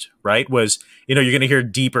launched, right? Was, you're going to hear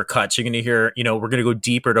deeper cuts. You're going to hear, we're going to go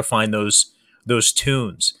deeper to find those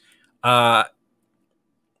tunes. It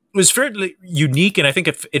was fairly unique, and I think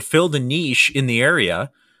it filled a niche in the area.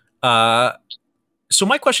 So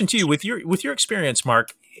my question to you, with your experience,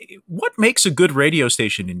 Mark, what makes a good radio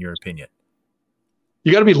station in your opinion?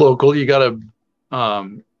 You got to be local. You got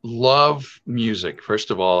to love music. First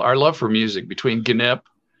of all, our love for music between Gnip,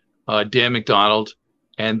 Dan McDonald,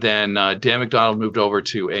 and then Dan McDonald moved over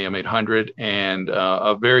to AM 800, and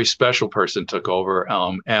a very special person took over,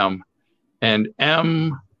 M. And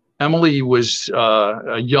Emily was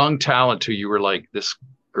a young talent who you were like, this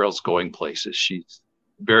girl's going places. She's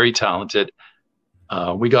very talented.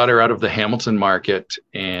 We got her out of the Hamilton market,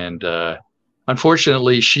 and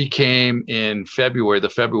unfortunately, she came in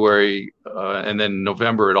February, and then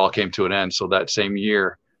November, it all came to an end. So that same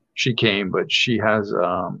year she came, but she has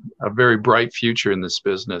a very bright future in this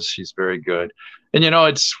business. She's very good. And,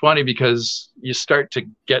 it's funny because you start to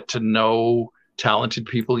get to know talented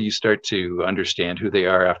people. You start to understand who they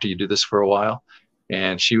are after you do this for a while.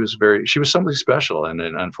 And she was something special. And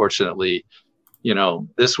then unfortunately,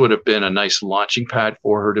 this would have been a nice launching pad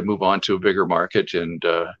for her to move on to a bigger market. And,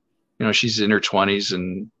 she's in her 20s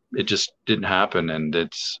and it just didn't happen. And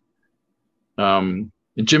it's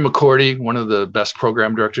Jim McCourty, one of the best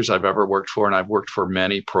program directors I've ever worked for. And I've worked for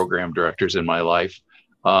many program directors in my life.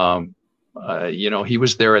 He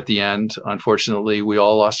was there at the end. Unfortunately, we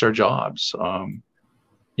all lost our jobs.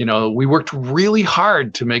 We worked really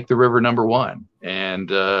hard to make the river number one,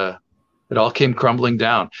 and it all came crumbling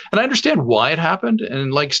down. And I understand why it happened.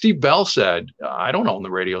 And like Steve Bell said, I don't own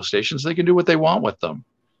the radio stations. They can do what they want with them.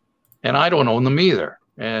 And I don't own them either.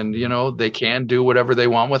 And, they can do whatever they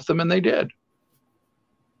want with them. And they did.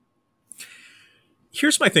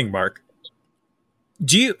 Here's my thing, Mark.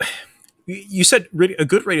 You said a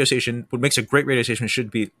good radio station, what makes a great radio station should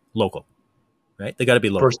be local, right? They got to be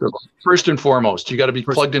local. First and foremost, you got to be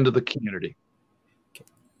plugged into the community. Okay.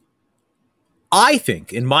 I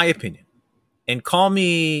think, in my opinion, and call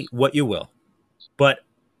me what you will, but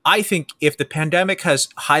I think if the pandemic has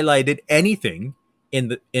highlighted anything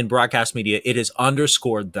in broadcast media, it has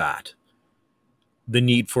underscored that the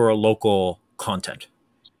need for a local content.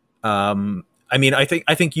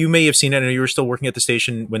 I think you may have seen it. I know you were still working at the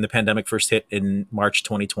station when the pandemic first hit in March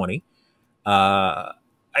 2020. I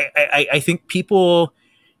think people,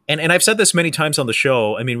 and I've said this many times on the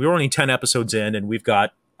show. I mean, we were only 10 episodes in, and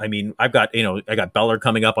I got Beller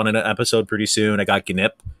coming up on an episode pretty soon. I got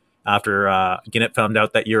Gnip after Gnip found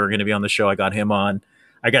out that you were going to be on the show. I got him on.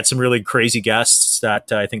 I got some really crazy guests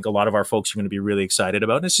that I think a lot of our folks are going to be really excited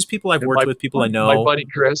about. And it's just people I've And worked with, people I my know. buddy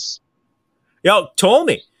Chris. Yo, told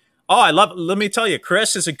me. Oh, let me tell you,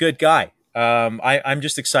 Chris is a good guy. I'm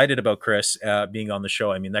just excited about Chris being on the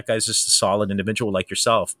show. I mean, that guy's just a solid individual like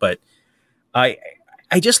yourself. But I,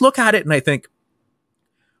 I just look at it and I think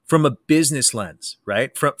from a business lens,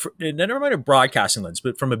 right? Never mind a broadcasting lens,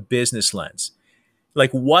 but from a business lens,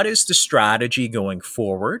 like what is the strategy going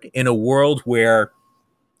forward in a world where,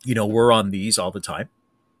 we're on these all the time?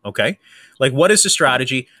 Okay. Like, what is the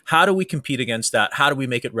strategy? How do we compete against that? How do we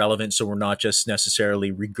make it relevant so we're not just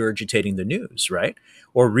necessarily regurgitating the news, right?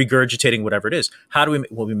 Or regurgitating whatever it is? How do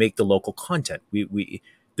we make the local content?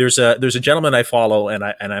 There's a gentleman I follow, and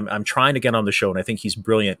I'm trying to get on the show, and I think he's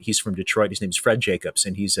brilliant. He's from Detroit. His name's Fred Jacobs,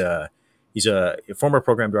 and he's a former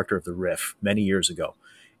program director of the Riff many years ago,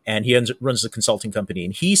 and he runs a consulting company.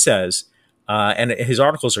 And he says, and his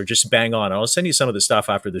articles are just bang on. I'll send you some of the stuff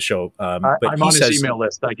after the show. But I'm on his email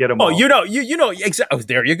list. I get him. Oh, all. you know exactly. Oh,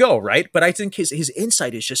 there you go. Right. But I think his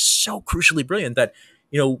insight is just so crucially brilliant that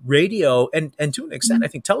radio and to an extent, I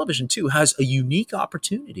think television too has a unique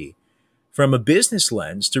opportunity from a business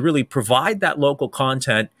lens to really provide that local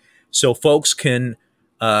content so folks can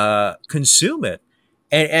consume it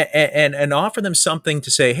and offer them something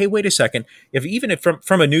to say, hey, wait a second. Even if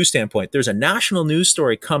from a news standpoint, there's a national news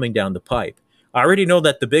story coming down the pipe. I already know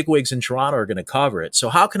that the bigwigs in Toronto are going to cover it. So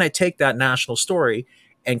how can I take that national story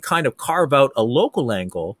and kind of carve out a local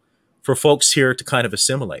angle for folks here to kind of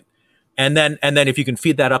assimilate? And then if you can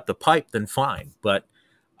feed that up the pipe, then fine. But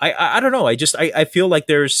I don't know. I feel like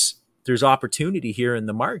there's opportunity here in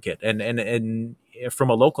the market and from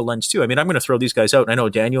a local lens too. I mean, I'm going to throw these guys out. I know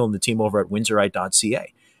Daniel and the team over at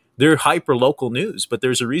windsorite.ca. They're hyper local news, but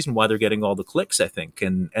there's a reason why they're getting all the clicks, I think,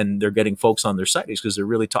 and they're getting folks on their site because they're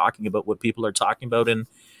really talking about what people are talking about in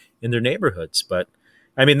their neighborhoods. But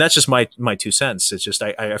I mean, that's just my 2 cents. It's just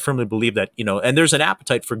I firmly believe that and there's an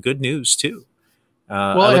appetite for good news too.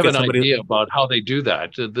 I have an idea about how they do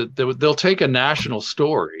that. They'll take a national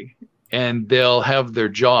story and they'll have the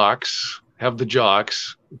jocks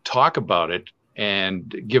talk about it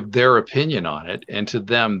and give their opinion on it. And to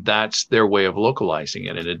them, that's their way of localizing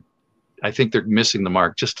it. And I think they're missing the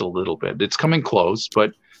mark just a little bit. It's coming close,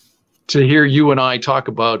 but to hear you and I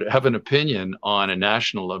have an opinion on a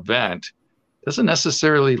national event doesn't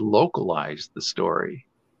necessarily localize the story.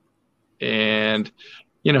 And,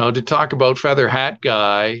 to talk about Feather Hat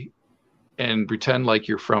Guy and pretend like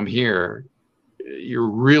you're from here, you're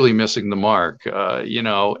really missing the mark,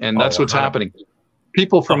 and that's what's happening.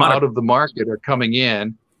 People from out of the market are coming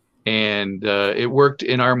in, and it worked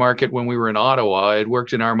in our market when we were in Ottawa. It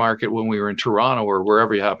worked in our market when we were in Toronto or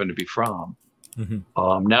wherever you happen to be from.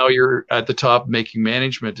 Mm-hmm. Now you're at the top making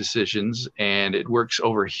management decisions, and it works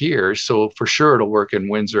over here. So for sure it'll work in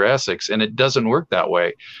Windsor, Essex, and it doesn't work that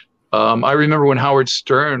way. I remember when Howard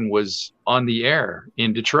Stern was on the air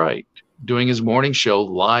in Detroit doing his morning show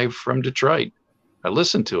live from Detroit. I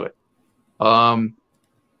listened to it.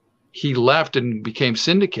 He left and became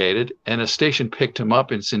syndicated, and a station picked him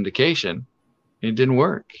up in syndication. It didn't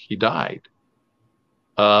work. He died.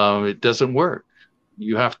 It doesn't work.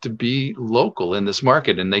 You have to be local in this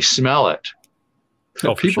market, and they smell it.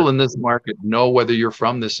 People in this market know whether you're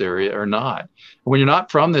from this area or not. When you're not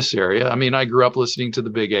from this area, I mean, I grew up listening to the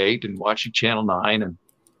Big 8 and watching Channel 9,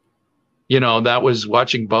 and that was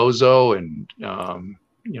watching Bozo and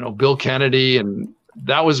Bill Kennedy, and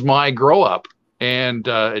that was my grow up. And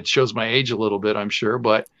it shows my age a little bit, I'm sure.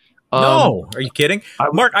 But no, are you kidding,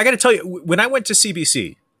 Mark? I got to tell you, when I went to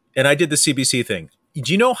CBC and I did the CBC thing,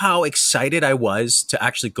 do you know how excited I was to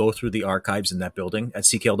actually go through the archives in that building at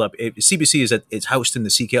CKLW? CBC is housed in the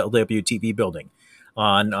CKLW TV building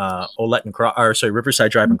on Olette and Riverside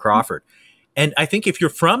Drive in Crawford. And I think if you're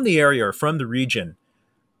from the area or from the region,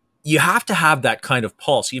 you have to have that kind of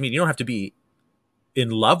pulse. I mean, you don't have to be in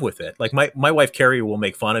love with it. Like my wife Carrie will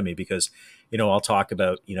make fun of me because I'll talk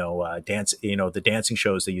about dance, the dancing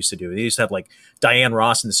shows they used to do. They used to have like Diane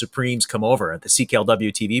Ross and the Supremes come over at the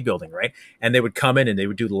CKLW TV building, right? And they would come in and they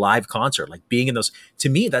would do the live concert, like being in those. To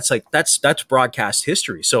me, that's broadcast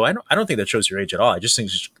history. So I don't think that shows your age at all. I just think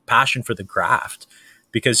it's just passion for the craft,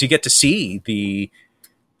 because you get to see the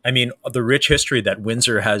rich history that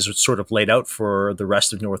Windsor has sort of laid out for the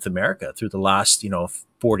rest of North America through the last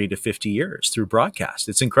 40 to 50 years through broadcast.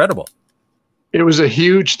 It's incredible. It was a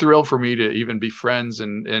huge thrill for me to even be friends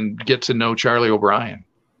and get to know Charlie O'Brien.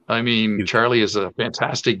 I mean, Charlie is a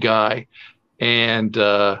fantastic guy. And,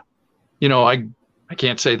 I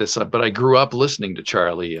can't say this, but I grew up listening to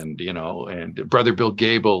Charlie and Brother Bill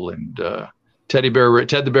Gable and Ted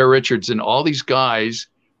the Bear Richards and all these guys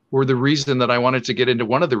were the reason that I wanted to get into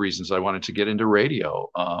one of the reasons I wanted to get into radio.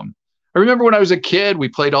 I remember when I was a kid, we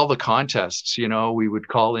played all the contests. You know, we would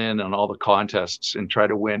call in on all the contests and try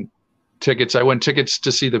to win tickets. I won tickets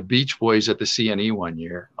to see the Beach Boys at the CNE one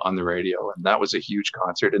year on the radio, and that was a huge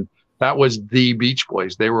concert. And that was the Beach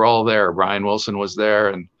Boys. They were all there. Brian Wilson was there,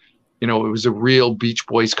 and you know, it was a real Beach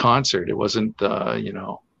Boys concert. It wasn't, you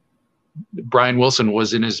know, Brian Wilson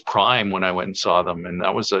was in his prime when I went and saw them, and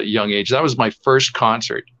that was a young age. That was my first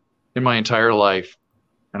concert in my entire life,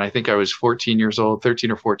 and I think I was 14 years old, 13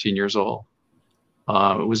 or 14 years old.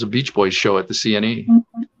 It was a Beach Boys show at the CNE.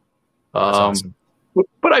 Awesome.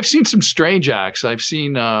 But I've seen some strange acts. I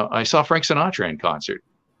saw Frank Sinatra in concert.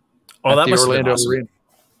 Oh, that the must Orlando have been awesome. Arena.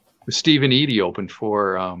 Stephen Eady opened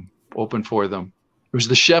for them. It was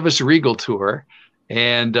the Chivas Regal tour,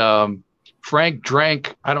 and Frank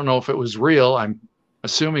drank. I don't know if it was real. I'm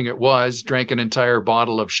assuming it was. Drank an entire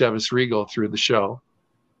bottle of Chivas Regal through the show.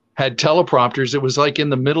 Had teleprompters. It was like in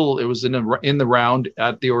the middle. It was in the round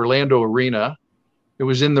at the Orlando Arena. It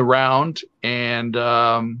was in the round, and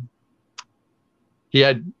he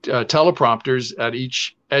had teleprompters at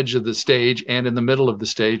each edge of the stage and in the middle of the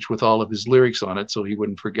stage with all of his lyrics on it, so he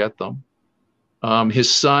wouldn't forget them. His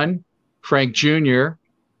son, Frank Jr.,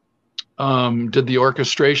 did the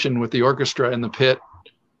orchestration with the orchestra in the pit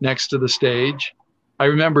next to the stage. I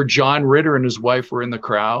remember John Ritter and his wife were in the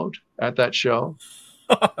crowd at that show.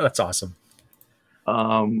 That's awesome.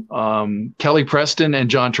 Kelly Preston and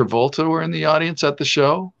John Travolta were in the audience at the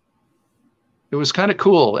show. It was kind of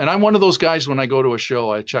cool. And I'm one of those guys, when I go to a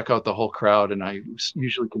show, I check out the whole crowd, and I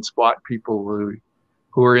usually can spot people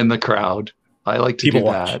who are in the crowd. I like to do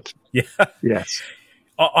that. Yeah. Yes.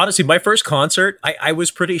 Honestly, my first concert, I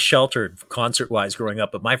was pretty sheltered concert-wise growing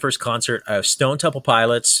up, but my first concert, Stone Temple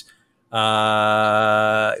Pilots,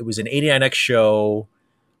 it was an 89X show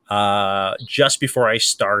just before I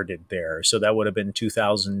started there. So that would have been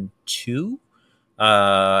 2002.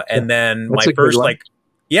 And then That's my first, like,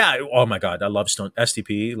 yeah, oh my God, I love Stone.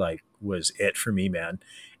 STP, like, was it for me, man.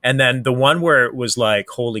 And then the one where it was like,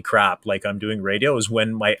 holy crap, like I'm doing radio, is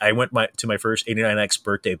when I went to my first 89X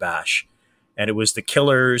birthday bash. And it was the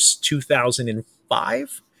Killers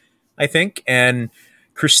 2005, I think. And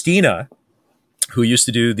Christina, who used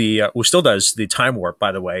to do who still does the Time Warp,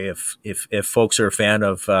 by the way, if folks are a fan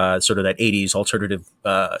of sort of that 80s alternative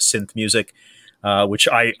synth music, which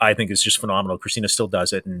I think is just phenomenal. Christina still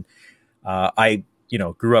does it. And I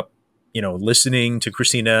grew up, listening to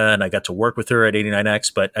Christina, and I got to work with her at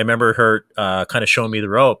 89X. But I remember her kind of showing me the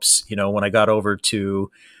ropes, when I got over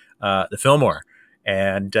to the Fillmore.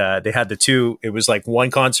 And they had the two. It was like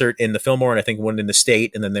one concert in the Fillmore, and I think one in the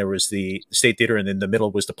State, and then there was the State Theater, and in the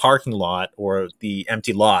middle was the parking lot or the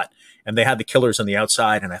empty lot. And they had the Killers on the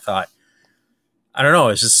outside, and I thought, I don't know,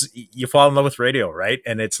 it's just, you fall in love with radio, right?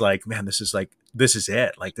 And it's like, man, this is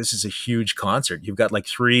it. Like, this is a huge concert. You've got like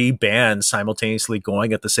 3 bands simultaneously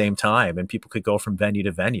going at the same time, and people could go from venue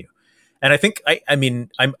to venue. And I think,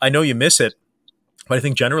 I know you miss it, but I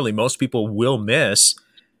think generally most people will miss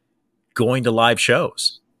going to live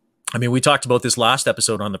shows. I mean, we talked about this last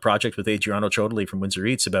episode on the project with Adriano Chodoli from Windsor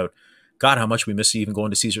Eats about, God, how much we miss even going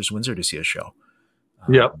to Caesars Windsor to see a show.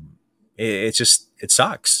 Yeah. It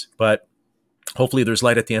sucks, but hopefully there's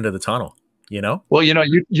light at the end of the tunnel, Well,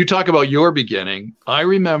 you talk about your beginning. I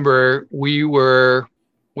remember we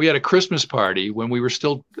had a Christmas party when we were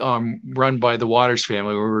still run by the Waters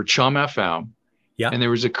family. We were Chum FM. Yeah. And there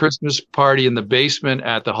was a Christmas party in the basement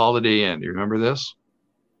at the Holiday Inn. Do you remember this?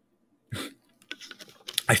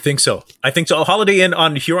 I think so. Holiday Inn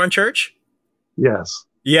on Huron Church? Yes.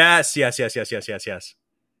 Yes.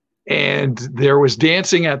 And there was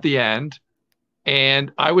dancing at the end.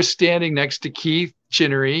 And I was standing next to Keith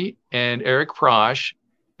Chinnery and Eric Prosh,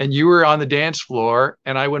 and you were on the dance floor.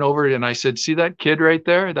 And I went over and I said, "See that kid right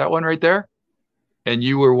there? That one right there?" And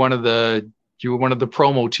you were one of the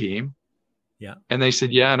promo team. Yeah. And they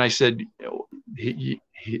said, "Yeah." And I said,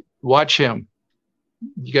 "Watch him.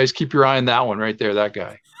 You guys keep your eye on that one right there, that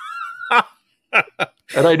guy."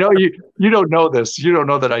 And I know you don't know this. You don't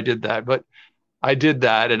know that I did that, but I did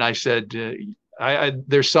that. And I said,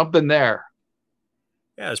 there's something there.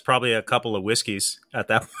 Yeah, it's probably a couple of whiskeys at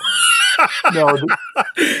that point.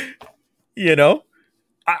 No.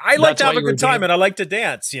 I like to have a good time, and I like to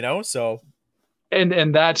dance, so.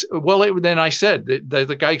 And that's, then I said,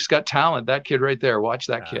 the guy's got talent. That kid right there, watch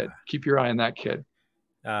that kid. Keep your eye on that kid.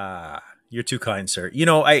 You're too kind, sir.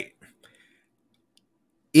 I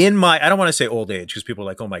don't want to say old age, because people are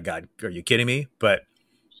like, oh my God, are you kidding me? But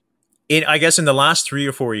I guess in the last 3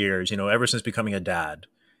 or 4 years, ever since becoming a dad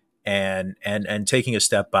and taking a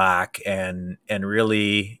step back and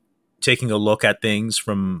really taking a look at things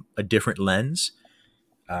from a different lens.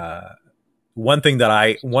 One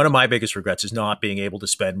of my biggest regrets is not being able to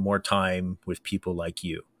spend more time with people like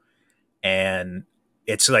you. And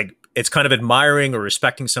it's like, it's kind of admiring or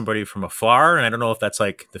respecting somebody from afar. And I don't know if that's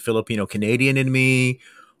like the Filipino Canadian in me,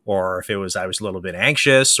 or if I was a little bit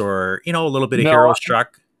anxious, or, a little bit of No, hero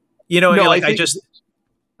struck, no, like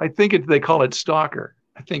I think they call it stalker.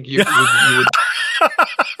 I think you would.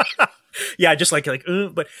 yeah, just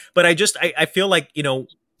but I feel like,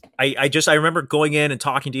 I remember going in and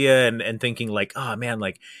talking to you and thinking like, oh man,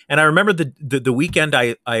 like, and I remember the weekend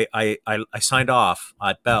I signed off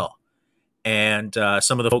at Bell, and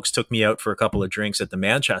some of the folks took me out for a couple of drinks at the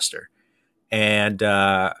Manchester, and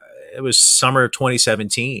it was summer of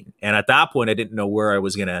 2017, and at that point I didn't know where I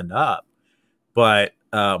was going to end up, but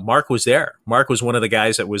Mark was there. Mark was one of the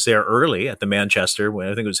guys that was there early at the Manchester when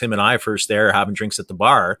I think it was him and I first there having drinks at the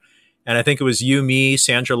bar, and I think it was you, me,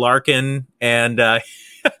 Sandra Larkin, and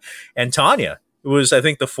and Tanya. It was, I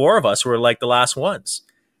think, the four of us were like the last ones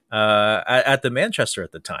at the Manchester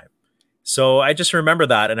at the time. So I just remember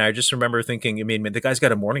that, and I just remember thinking, I mean, the guy's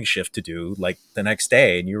got a morning shift to do like the next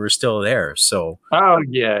day, and you were still there. So Oh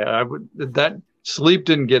yeah, that sleep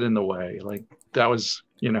didn't get in the way. Like that was,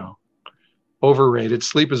 overrated.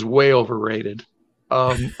 Sleep is way overrated.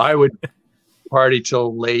 I would party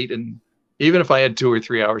till late, and even if I had 2 or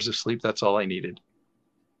 3 hours of sleep, that's all I needed.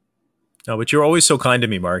 no, but you're always so kind to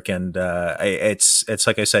me, Mark, and it's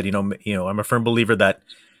like I said, I'm a firm believer that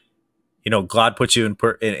God puts you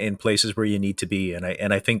in places where you need to be, and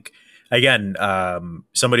I think again,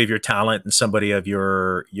 somebody of your talent and somebody of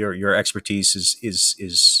your expertise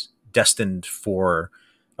is destined for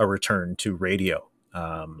a return to radio.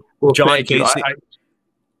 Well, John thank you. Casey.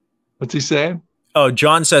 What's he saying? Oh,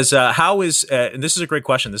 John says, how is, and this is a great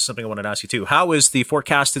question. This is something I wanted to ask you too. How is the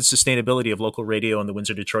forecasted sustainability of local radio in the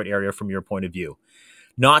Windsor Detroit area from your point of view?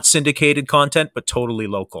 Not syndicated content, but totally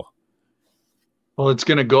local. Well, it's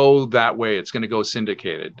going to go that way. It's going to go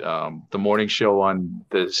syndicated. The morning show on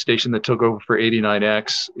the station that took over for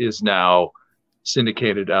 89X is now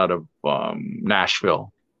syndicated out of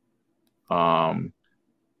Nashville.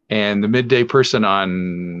 And the midday person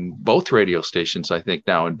on both radio stations, I think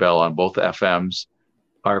now in Bell on both FMs,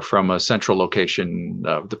 are from a central location.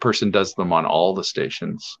 The person does them on all the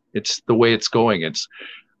stations. It's the way it's going.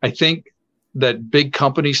 I think that big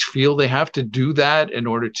companies feel they have to do that in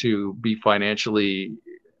order to be financially,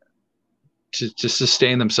 to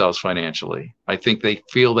sustain themselves financially. I think they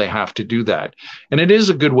feel they have to do that. And it is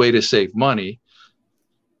a good way to save money.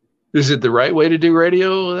 Is it the right way to do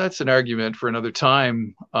radio? That's an argument for another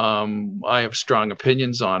time. I have strong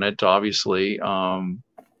opinions on it, obviously.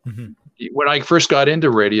 When I first got into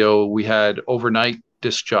radio, we had overnight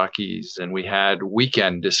disc jockeys and we had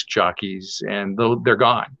weekend disc jockeys, and they're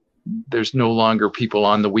gone. There's no longer people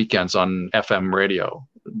on the weekends on FM radio.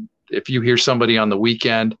 If you hear somebody on the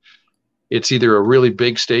weekend, it's either a really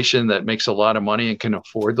big station that makes a lot of money and can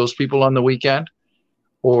afford those people on the weekend,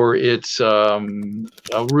 or it's a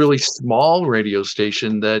really small radio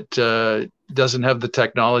station that doesn't have the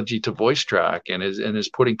technology to voice track and is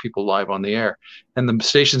putting people live on the air. And the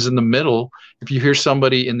stations in the middle, if you hear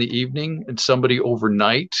somebody in the evening and somebody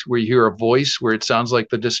overnight where you hear a voice where it sounds like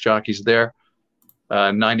the disc jockey's there,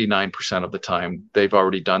 99% of the time they've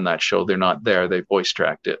already done that show. They're not there. They voice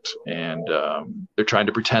tracked it, and they're trying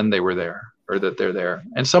to pretend they were there or that they're there.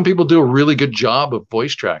 And some people do a really good job of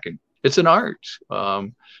voice tracking. It's an art.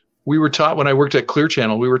 We were taught when I worked at Clear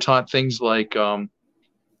Channel, we were taught things like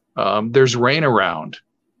there's rain around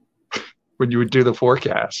when you would do the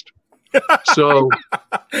forecast. So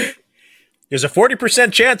there's a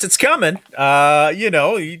 40% chance it's coming.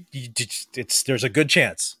 There's a good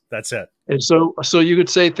chance. That's it. And so you could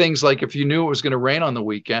say things like, if you knew it was going to rain on the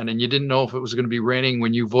weekend and you didn't know if it was going to be raining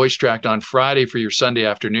when you voice tracked on Friday for your Sunday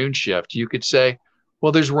afternoon shift, you could say,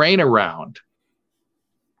 well, there's rain around.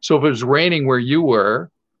 So if it was raining where you were,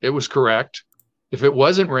 it was correct. If it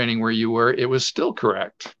wasn't raining where you were, it was still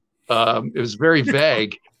correct. It was very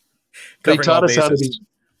vague. They taught us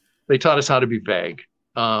how to be vague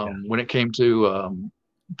when it came to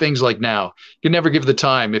things like now. You can never give the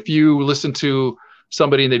time. If you listen to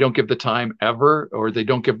somebody and they don't give the time ever, or they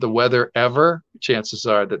don't give the weather ever, chances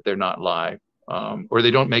are that they're not live, or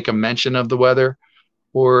they don't make a mention of the weather,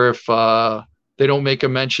 or if they don't make a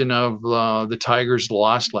mention of the Tigers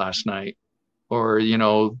lost last night, or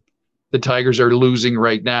the Tigers are losing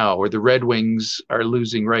right now, or the Red Wings are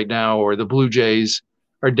losing right now, or the Blue Jays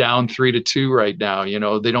are down 3-2 right now.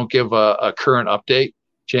 They don't give a current update.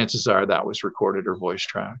 Chances are that was recorded or voice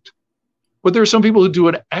tracked. But there are some people who do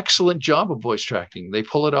an excellent job of voice tracking. They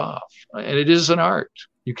pull it off, and it is an art.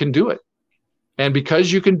 You can do it. And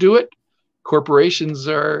because you can do it, corporations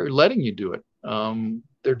are letting you do it.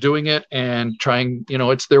 They're doing it and trying,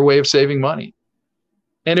 it's their way of saving money.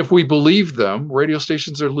 And if we believe them, radio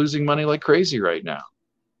stations are losing money like crazy right now.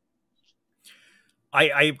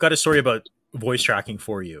 I've got a story about voice tracking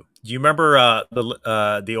for you. Do you remember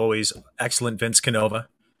the always excellent Vince Canova?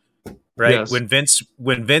 Right, Yes. when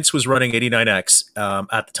Vince was running 89X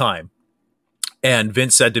at the time, and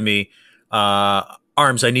Vince said to me,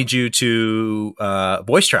 "Arms, I need you to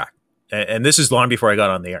voice track." And this is long before I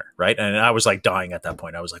got on the air, right? And I was like dying at that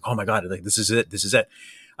point. I was like, "Oh my god, like this is it, this is it."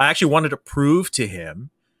 I actually wanted to prove to him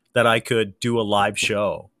that I could do a live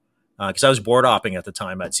show because I was board opping at the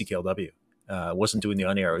time at CKLW. Wasn't doing the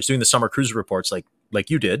on air. I was doing the summer cruise reports like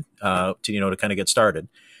you did to kind of get started.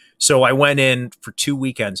 So I went in for 2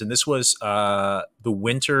 weekends, and this was the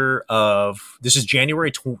winter of this is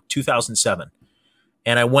January 2007,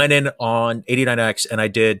 and I went in on 89X, and I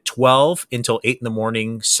did 12 until 8 in the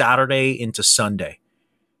morning, Saturday into Sunday.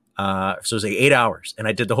 So it was like 8 hours, and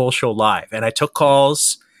I did the whole show live, and I took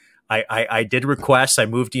calls. I did requests. I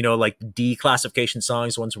moved, like D classification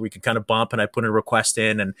songs, ones where we could kind of bump, and I put a request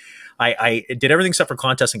in, and I did everything except for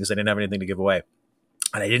contesting because I didn't have anything to give away,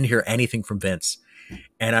 and I didn't hear anything from Vince.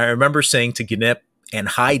 And I remember saying to Gnip and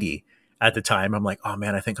Heidi at the time, I'm like, "Oh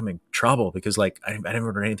man, I think I'm in trouble because like I didn't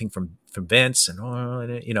hear anything from Vince," and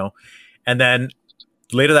and then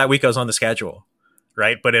later that week I was on the schedule,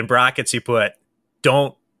 right? But in brackets he put,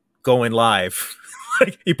 "Don't go in live."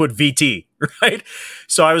 He put VT, right?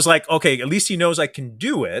 So I was like, okay, at least he knows I can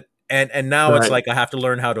do it. And now It's like I have to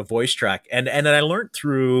learn how to voice track. And then I learned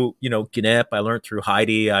through, Gnip, I learned through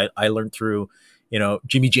Heidi, I learned through,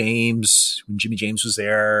 Jimmy James, when Jimmy James was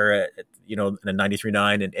there, in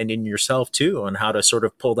 93.9 and in yourself too, on how to sort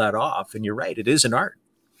of pull that off. And you're right, it is an art.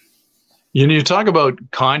 You talk about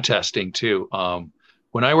contesting too.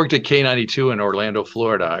 When I worked at K92 in Orlando,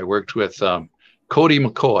 Florida, I worked with Cody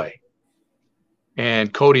McCoy.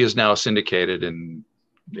 And Cody is now syndicated in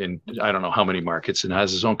I don't know how many markets and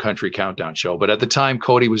has his own country countdown show. But at the time,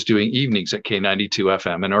 Cody was doing evenings at K92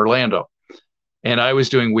 FM in Orlando. And I was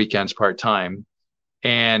doing weekends part-time.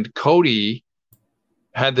 And Cody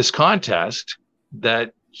had this contest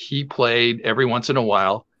that he played every once in a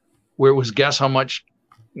while where it was guess how much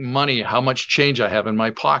money, how much change I have in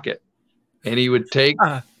my pocket. And he would take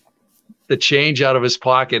the change out of his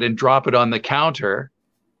pocket and drop it on the counter.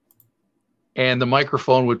 And the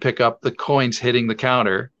microphone would pick up the coins hitting the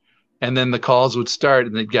counter, and then the calls would start,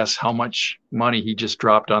 and they'd guess how much money he just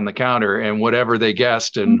dropped on the counter, and whatever they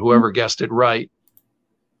guessed, and whoever guessed it right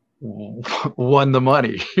won the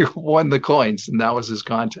money, won the coins, and that was his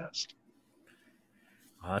contest.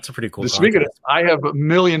 Oh, that's a pretty cool Speaking of, I have a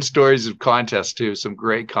million stories of contests too, some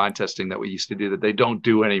great contesting that we used to do that they don't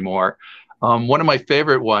do anymore. One of my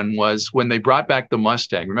favorite one was when they brought back the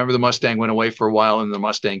Mustang. Remember the Mustang went away for a while, and the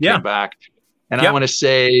Mustang came back. And I want to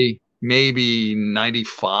say maybe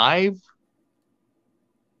 95,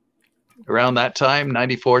 around that time,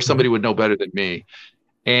 94. Somebody would know better than me.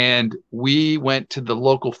 And we went to the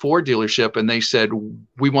local Ford dealership, and they said,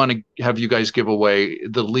 "We want to have you guys give away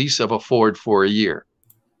the lease of a Ford for a year,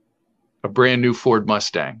 a brand new Ford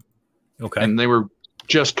Mustang." Okay. And they were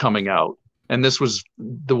just coming out. And this was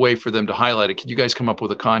the way for them to highlight it. Could you guys come up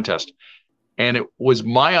with a contest? And it was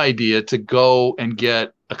my idea to go and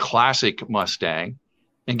get a classic Mustang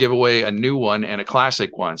and give away a new one and a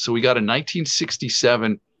classic one. So we got a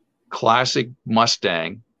 1967 classic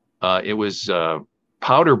Mustang. It was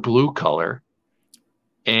powder blue color.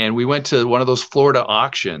 And we went to one of those Florida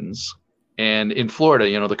auctions. And in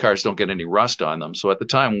Florida, the cars don't get any rust on them. So at the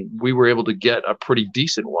time, we were able to get a pretty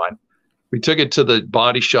decent one. We took it to the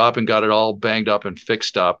body shop and got it all banged up and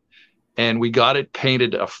fixed up. And we got it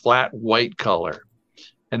painted a flat white color.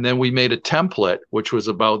 And then we made a template, which was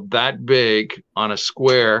about that big on a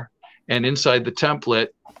square. And inside the template,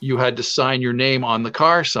 you had to sign your name on the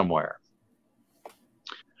car somewhere.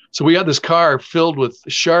 So we had this car filled with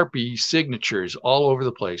Sharpie signatures all over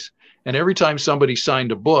the place. And every time somebody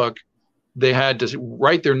signed a book, they had to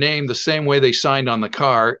write their name the same way they signed on the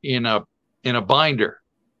car in a binder.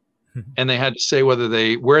 And they had to say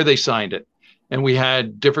where they signed it. And we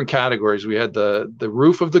had different categories. We had the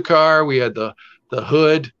roof of the car. We had the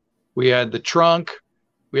hood. We had the trunk.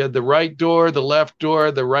 We had the right door, the left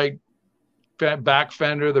door, the right back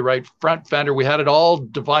fender, the right front fender. We had it all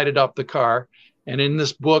divided up the car. And in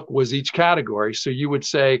this book was each category. So you would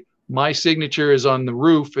say, my signature is on the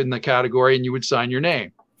roof in the category, and you would sign your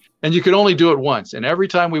name. And you could only do it once. And every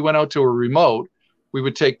time we went out to a remote, we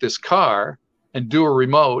would take this car and do a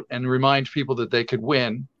remote and remind people that they could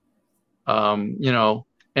win,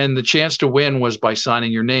 And the chance to win was by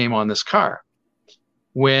signing your name on this car.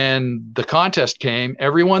 When the contest came,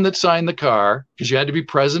 everyone that signed the car, because you had to be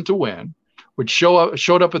present to win,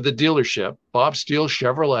 showed up at the dealership, Bob Steele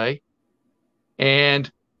Chevrolet,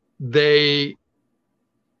 and they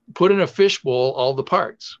put in a fishbowl all the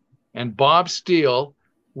parts. And Bob Steele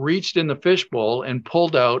reached in the fishbowl and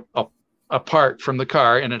pulled out a part from the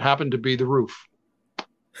car, and it happened to be the roof.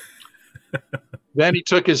 Then he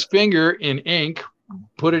took his finger in ink,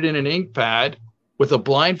 put it in an ink pad with a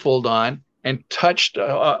blindfold on, and touched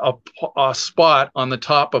a spot on the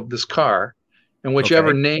top of this car. And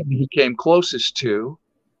whichever name he came closest to,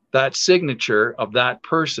 that signature of that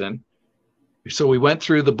person. So we went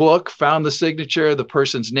through the book, found the signature, the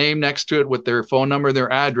person's name next to it with their phone number,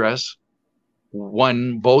 their address,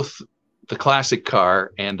 won both the classic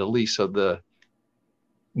car and a lease of the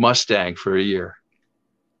Mustang for a year.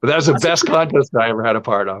 But that was the best contest I ever had a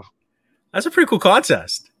part of. That's a pretty cool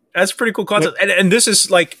contest. And this is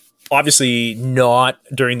like obviously not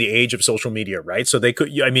during the age of social media, right? So they could,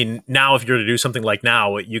 I mean, now if you're to do something like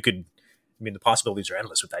now, you could, I mean, the possibilities are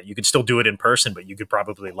endless with that. You could still do it in person, but you could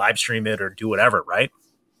probably live stream it or do whatever, right?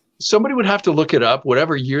 Somebody would have to look it up.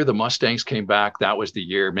 Whatever year the Mustangs came back, that was the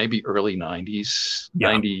year, maybe early 90s,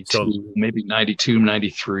 92, maybe 92,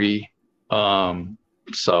 93.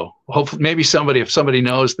 So hopefully, maybe if somebody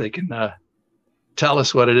knows, they can tell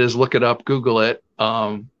us what it is, look it up, Google it.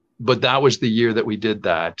 But that was the year that we did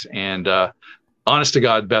that. And honest to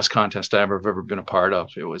God, best contest I've ever been a part of.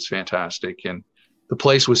 It was fantastic. And the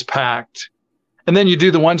place was packed. And then you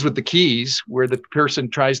do the ones with the keys where the person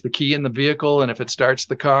tries the key in the vehicle. And if it starts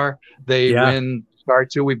the car, they win start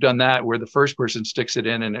to. We've done that where the first person sticks it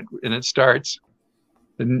in and it starts.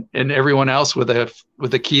 And everyone else with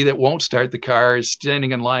a key that won't start the car is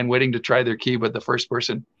standing in line waiting to try their key. But the first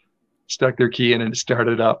person stuck their key in and it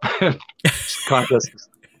started up.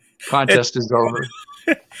 Contest is over.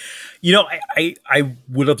 You know, I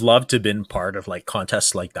would have loved to have been part of like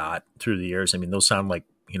contests like that through the years. I mean, those sound like,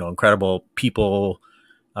 you know, incredible people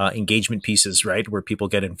engagement pieces, right? Where people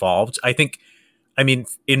get involved. I think, I mean,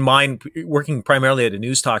 in mine, working primarily at a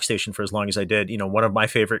news talk station for as long as I did, you know, one of my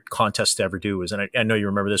favorite contests to ever do was, and I know you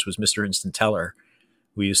remember this, was Mr. Instant Teller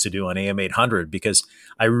we used to do on AM 800, because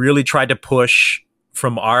I really tried to push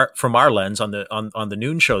from our lens on the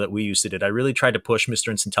noon show that we used to do. I really tried to push Mr.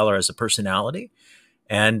 Instant Teller as a personality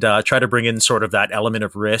and try to bring in sort of that element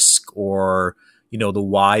of risk or, you know, the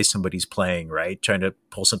why somebody's playing, right? Trying to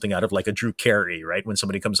pull something out of like a Drew Carey, right? When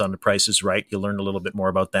somebody comes on The Price is Right, you learn a little bit more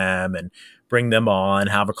about them and bring them on,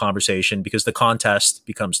 have a conversation, because the contest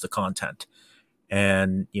becomes the content.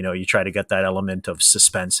 And, you know, you try to get that element of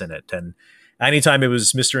suspense in it. And anytime it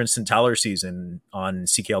was Mr. Instant Teller season on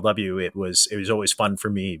CKLW, it was always fun for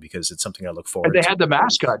me because it's something I look forward to. And they had the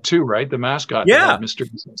mascot too, right? The mascot. Yeah. Mr.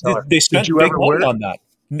 Instant Teller. They spent Did you ever wear on that?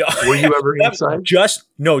 No. Were you ever inside? Just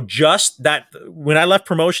that when I left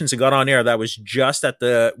promotions and got on air, that was just at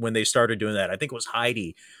when they started doing that. I think it was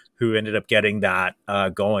Heidi who ended up getting that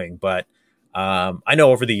going. But I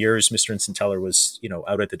know over the years, Mr. Instant Teller was, you know,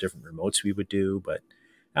 out at the different remotes we would do, but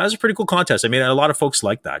that was a pretty cool contest. I mean, a lot of folks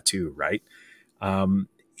like that too, right?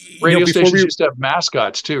 Radio stations used to have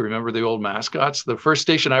mascots too. Remember the old mascots? The first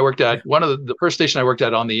station I worked at, the first station I worked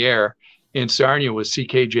at on the air in Sarnia was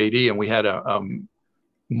CKJD, and we had a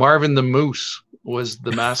Marvin the Moose was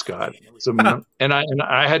the mascot. And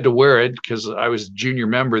I had to wear it because I was a junior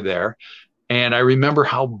member there. And I remember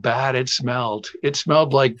how bad it smelled. It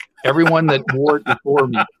smelled like everyone that wore it before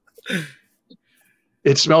me.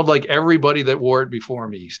 It smelled like everybody that wore it before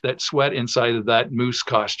me. That sweat inside of that moose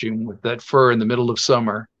costume with that fur in the middle of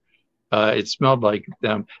summer. It smelled like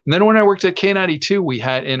them. And then when I worked at K92, we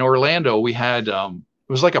had in Orlando, we had, it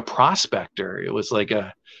was like a prospector. It was like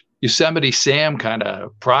a Yosemite Sam kind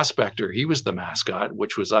of prospector. He was the mascot,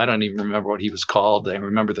 which was, I don't even remember what he was called. I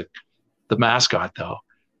remember the mascot though,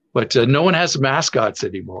 but no one has mascots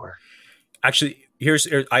anymore. Actually,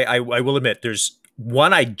 I will admit there's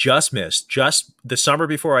one I just missed just the summer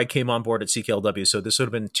before I came on board at CKLW. So this would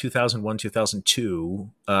have been 2001,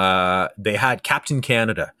 2002. They had Captain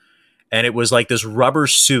Canada, and it was like this rubber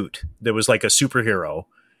suit that was like a superhero.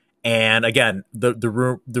 And again, the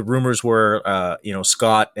rumors were, you know,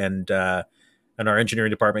 Scott and our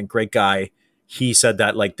engineering department, great guy. He said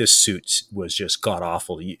that like this suit was just god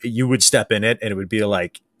awful. You would step in it and it would be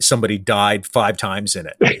like somebody died 5 times in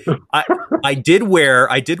it. I did wear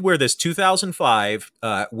this 2005.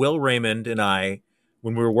 Will Raymond and I,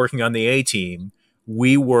 when we were working on the A team,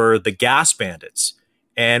 we were the gas bandits,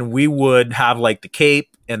 and we would have like the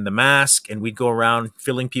cape and the mask, and we'd go around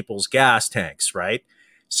filling people's gas tanks, right?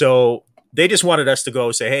 So they just wanted us to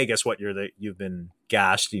go say, hey, guess what? You've been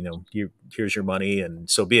gashed. Here's your money, and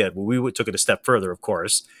so be it. Well, took it a step further, of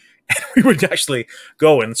course. And we would actually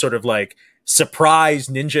go and sort of like surprise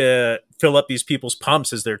ninja fill up these people's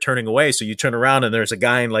pumps as they're turning away. So you turn around and there's a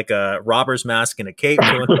guy in like a robber's mask and a cape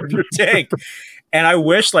filling up your tank. And I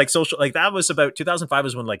wish like that was about 2005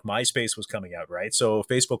 was when like MySpace was coming out, right? So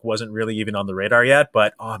Facebook wasn't really even on the radar yet,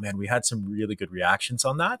 but oh man, we had some really good reactions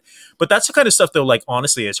on that. But that's the kind of stuff though, like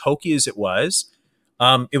honestly, as hokey as it was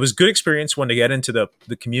good experience when to get into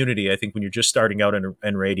the community. I think when you're just starting out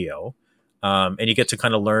in radio, and you get to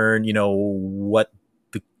kind of learn, you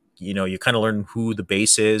kind of learn who the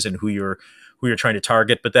base is and who you're trying to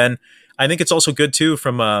target. But then I think it's also good too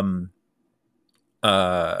from an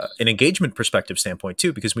engagement perspective standpoint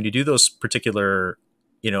too, because when you do those particular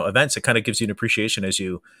events, it kind of gives you an appreciation as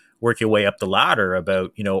you work your way up the ladder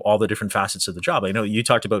about all the different facets of the job. I know you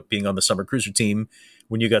talked about being on the summer cruiser team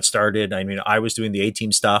when you got started. I mean, I was doing the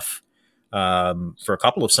A-team stuff for a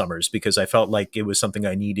couple of summers because I felt like it was something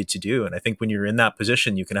I needed to do. And I think when you're in that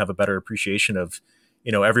position, you can have a better appreciation of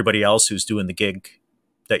everybody else who's doing the gig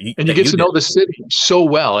you get to know the city so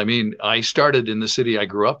well. I mean, I started in the city I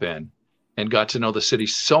grew up in and got to know the city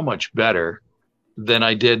so much better than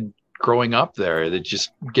I did growing up there. That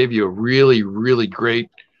just gave you a really, really great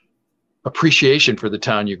appreciation for the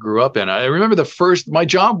town you grew up in. I remember my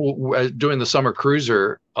job doing the summer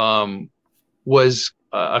cruiser was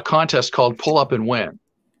a contest called Pull Up and Win.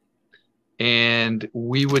 And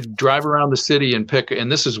we would drive around the city and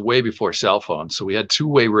and this is way before cell phones. So we had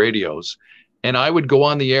two-way radios and I would go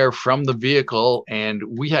on the air from the vehicle and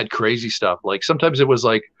we had crazy stuff. Like sometimes it was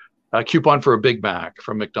like a coupon for a Big Mac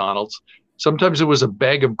from McDonald's. Sometimes it was a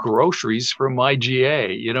bag of groceries from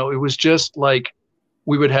IGA. It was just like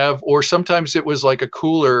we would have, or sometimes it was like a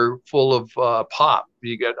cooler full of pop.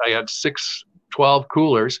 I had 12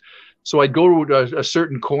 coolers. So I'd go to a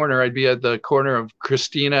certain corner. I'd be at the corner of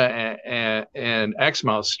Christina and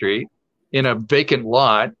Exmouth Street in a vacant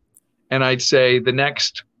lot. And I'd say the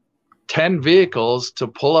next 10 vehicles to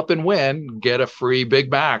pull up and win, get a free Big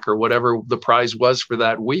Mac or whatever the prize was for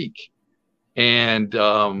that week. And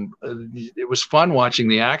it was fun watching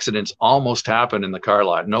the accidents almost happen in the car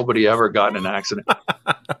lot. Nobody ever got in an accident.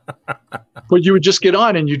 But you would just get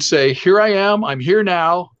on and you'd say, here I am. I'm here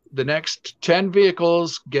now. The next 10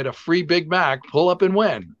 vehicles get a free Big Mac, pull up and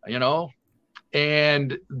win,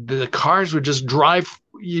 and the cars would just drive.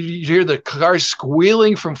 You hear the cars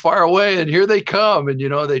squealing from far away and here they come. And,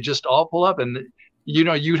 they just all pull up and,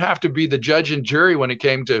 you'd have to be the judge and jury when it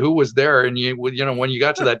came to who was there. And when you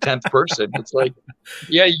got to that 10th person, it's like,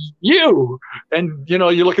 yeah, you, and,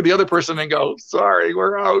 you look at the other person and go, sorry,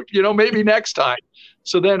 we're out, maybe next time.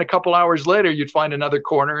 So then a couple hours later, you'd find another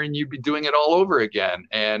corner and you'd be doing it all over again.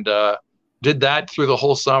 And did that through the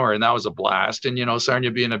whole summer. And that was a blast. And, Sarnia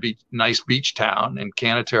being a nice beach town and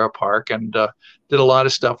Canatera Park, and did a lot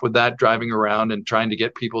of stuff with that, driving around and trying to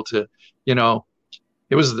get people to,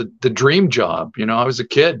 it was the dream job. I was a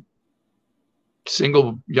kid,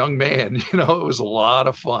 single young man, it was a lot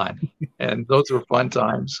of fun. And those were fun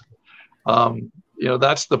times.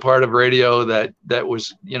 That's the part of radio that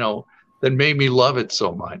was, that made me love it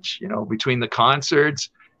so much, between the concerts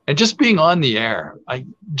and just being on the air. I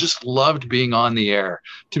just loved being on the air,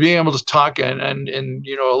 to being able to talk and a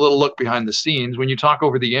little look behind the scenes when you talk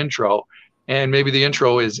over the intro, and maybe the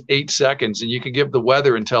intro is 8 seconds and you can give the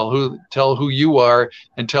weather and tell who you are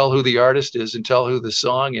and tell who the artist is and tell who the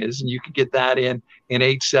song is. And you can get that in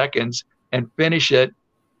 8 seconds and finish it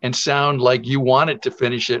and sound like you want it to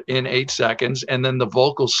finish it in 8 seconds. And then the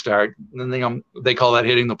vocals start, and then they call that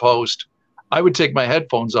hitting the post. I would take my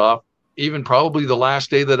headphones off, even probably the last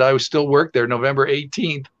day that I was still work there, November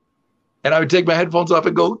 18th. And I would take my headphones off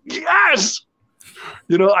and go, yes,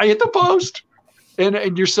 I hit the post.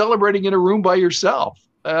 And you're celebrating in a room by yourself.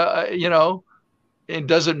 It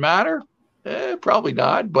doesn't matter. Probably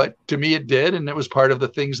not. But to me, it did. And it was part of the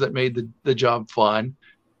things that made the job fun.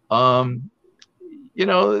 And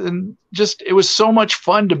just, it was so much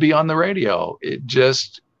fun to be on the radio. I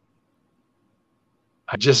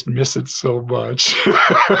just miss it so much.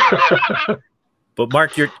 But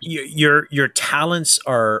Mark, your talents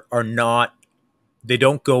are not, they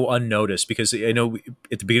don't go unnoticed, because I know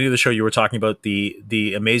at the beginning of the show you were talking about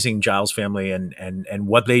the amazing Giles family and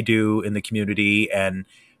what they do in the community, and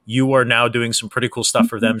you are now doing some pretty cool stuff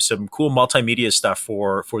for them, some cool multimedia stuff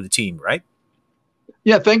for the team, right?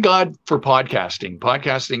 Yeah, thank God for podcasting.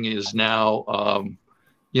 Podcasting is now,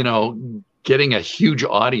 getting a huge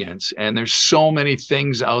audience, and there's so many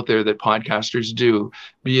things out there that podcasters do,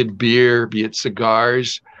 be it beer, be it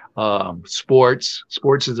cigars, sports.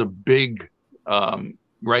 Sports is a big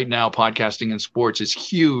right now, podcasting in sports is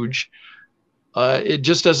huge. It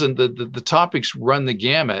just doesn't, the topics run the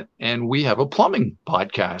gamut. And we have a plumbing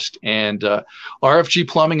podcast, and RFG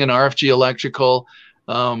Plumbing and RFG Electrical.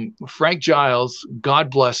 Frank Giles, God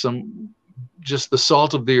bless him, just the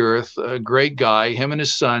salt of the earth, a great guy. Him and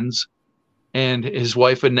his sons and his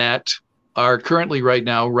wife, Annette, are currently right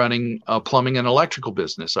now running a plumbing and electrical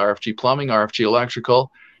business, RFG Plumbing, RFG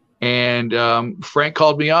Electrical. And Frank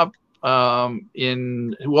called me up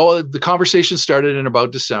the conversation started in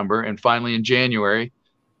about December, and finally in January,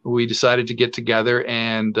 we decided to get together,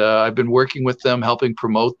 and I've been working with them, helping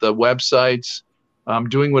promote the websites,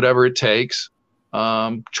 doing whatever it takes,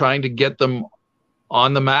 trying to get them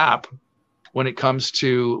on the map when it comes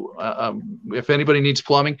to if anybody needs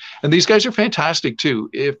plumbing. And these guys are fantastic too.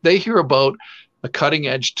 If they hear about a cutting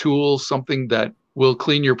edge tool, something that will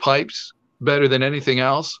clean your pipes better than anything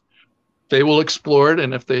else, they will explore it.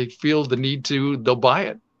 And if they feel the need to, they'll buy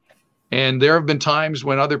it. And there have been times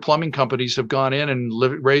when other plumbing companies have gone in and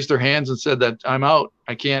raised their hands and said that I'm out,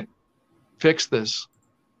 I can't fix this.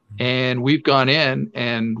 And we've gone in,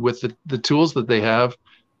 and with the tools that they have,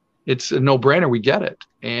 it's a no-brainer. We get it.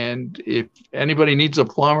 And if anybody needs a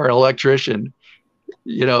plumber, electrician,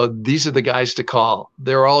 these are the guys to call.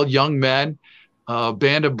 They're all young men,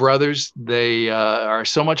 band of brothers. They are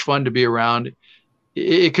so much fun to be around.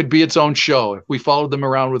 It could be its own show. If we followed them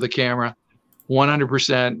around with a camera,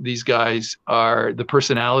 100%, these guys the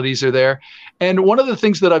personalities are there. And one of the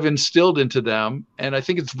things that I've instilled into them, and I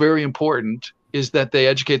think it's very important, is that they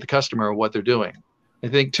educate the customer on what they're doing. I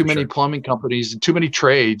think too many plumbing companies, too many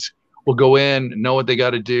trades will go in and know what they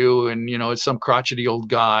got to do. And, it's some crotchety old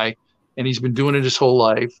guy, and he's been doing it his whole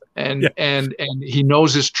life. And he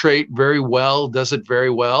knows his trade very well, does it very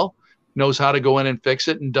well, knows how to go in and fix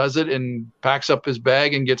it, and does it, and packs up his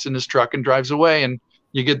bag and gets in his truck and drives away, and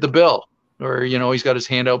you get the bill, or, he's got his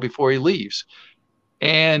hand out before he leaves.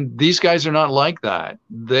 And these guys are not like that.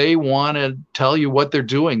 They want to tell you what they're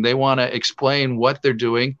doing. They want to explain what they're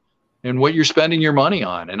doing and what you're spending your money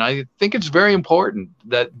on. And I think it's very important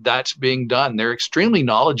that that's being done. They're extremely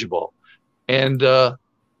knowledgeable, and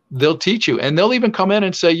they'll teach you, and they'll even come in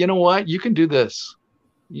and say, you know what, you can do this.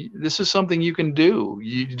 This is something you can do.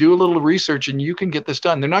 You do a little research and you can get this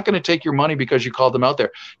done. They're not going to take your money because you called them out there.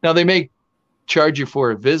 Now, they may charge you for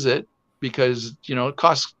a visit because, it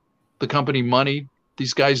costs the company money.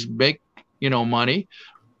 These guys make, money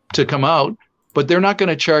to come out, but they're not going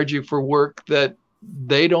to charge you for work that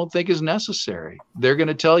they don't think is necessary. They're going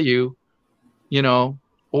to tell you,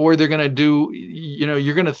 or they're going to do,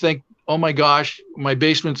 you're going to think, oh my gosh, my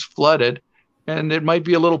basement's flooded. And it might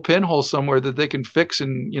be a little pinhole somewhere that they can fix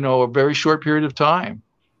in, a very short period of time.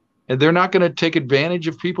 And they're not going to take advantage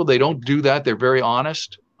of people. They don't do that. They're very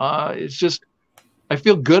honest. It's just, I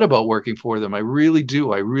feel good about working for them. I really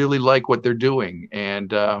do. I really like what they're doing.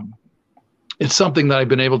 And it's something that I've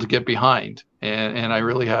been able to get behind. And I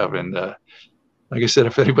really have. And like I said,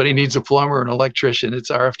 if anybody needs a plumber or an electrician,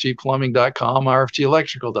 it's rfgplumbing.com,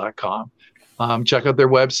 rfgelectrical.com. Check out their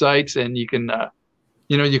websites, and you can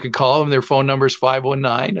you can call them. Their phone number is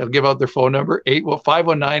 519. I'll give out their phone number,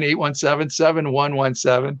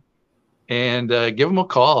 519-817-7117. And give them a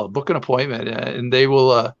call, book an appointment. And they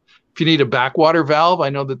will, if you need a backwater valve, I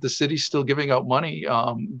know that the city's still giving out money.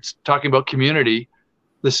 Talking about community,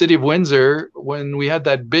 the city of Windsor, when we had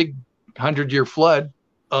that big 100-year flood.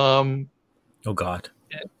 Oh, God.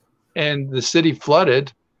 And the city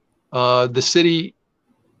flooded. The city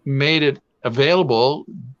made it available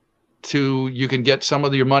you can get some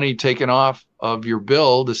of your money taken off of your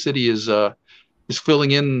bill. The city is filling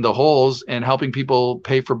in the holes and helping people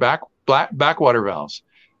pay for backwater valves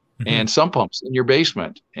and sump pumps in your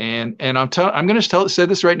basement. And I'm going to say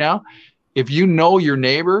this right now. If your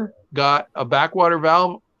neighbor got a backwater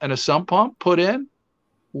valve and a sump pump put in,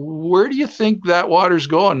 where do you think that water's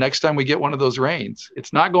going next time we get one of those rains?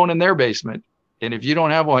 It's not going in their basement. And if you don't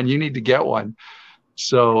have one, you need to get one.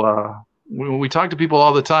 So, we talk to people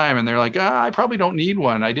all the time, and they're like, I probably don't need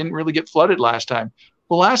one. I didn't really get flooded last time.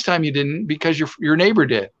 Well, last time you didn't because your neighbor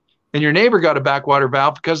did. And your neighbor got a backwater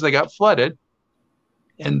valve because they got flooded.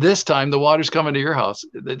 And this time the water's coming to your house.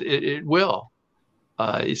 It will.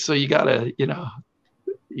 So you got to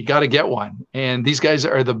get one. And these guys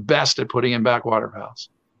are the best at putting in backwater valves.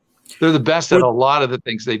 They're the best at a lot of the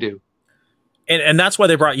things they do. And that's why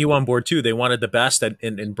they brought you on board too. They wanted the best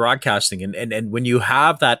in broadcasting. And when you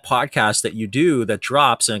have that podcast that you do that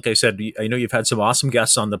drops, and like I said, I know you've had some awesome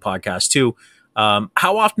guests on the podcast too.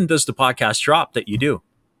 How often does the podcast drop that you do?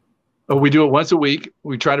 We do it once a week.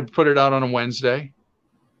 We try to put it out on a Wednesday.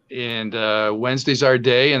 and Wednesday's our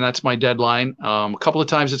day, and that's my deadline. A couple of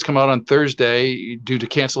times it's come out on Thursday due to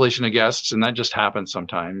cancellation of guests, and that just happens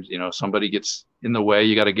sometimes. Somebody gets in the way.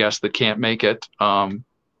 You got a guest that can't make it.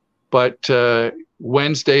 But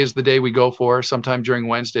Wednesday is the day we go for. Sometime during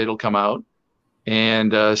Wednesday it'll come out,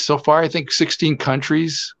 and so far I think 16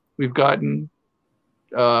 countries we've gotten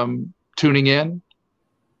tuning in.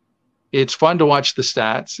 It's fun to watch the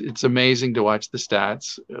stats. It's amazing to watch the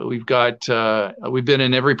stats. We've been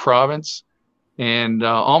in every province and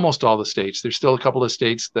almost all the states. There's still a couple of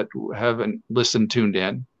states that haven't tuned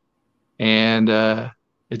in. And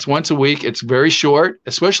it's once a week. It's very short,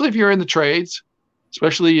 especially if you're in the trades,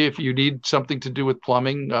 especially if you need something to do with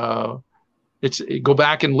plumbing. Go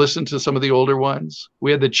back and listen to some of the older ones.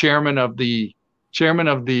 We had the chairman of the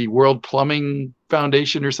World Plumbing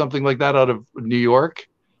Foundation or something like that out of New York.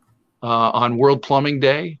 On World Plumbing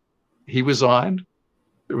Day, he was on.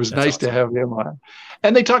 It was nice to have him on.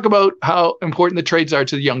 And they talk about how important the trades are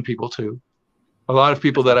to the young people too. A lot of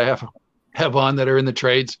people that I have on that are in the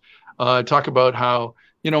trades talk about how,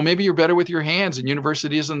 maybe you're better with your hands, and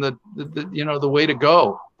university isn't the way to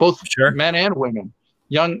go. Both men and women,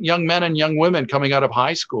 young men and young women coming out of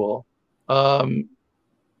high school. And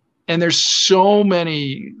there's so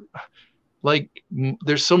many,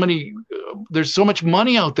 there's so much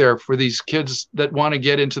money out there for these kids that want to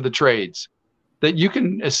get into the trades, that you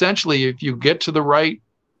can essentially, if you get to the right,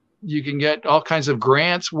 you can get all kinds of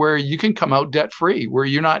grants where you can come out debt free, where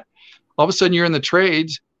you're not, all of a sudden you're in the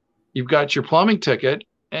trades, you've got your plumbing ticket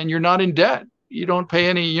and you're not in debt. You don't pay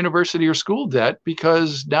any university or school debt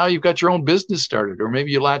because now you've got your own business started, or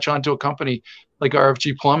maybe you latch onto a company like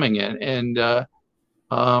RFG Plumbing and all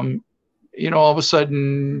of a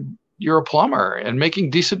sudden you're a plumber and making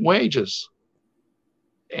decent wages.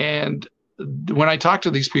 And when I talk to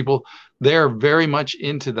these people, they're very much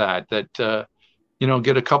into that,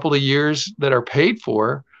 get a couple of years that are paid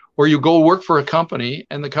for, or you go work for a company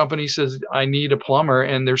and the company says, I need a plumber.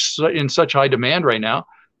 And they're in such high demand right now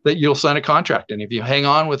that you'll sign a contract. And if you hang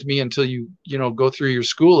on with me until you go through your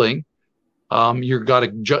schooling, you've got a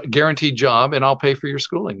guaranteed job and I'll pay for your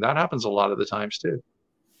schooling. That happens a lot of the times too.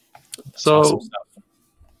 That's so awesome stuff.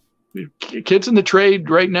 Kids in the trade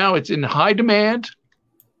right now, it's in high demand.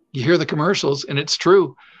 You hear the commercials and it's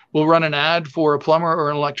true. We'll run an ad for a plumber or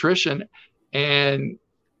an electrician and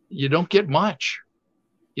you don't get much.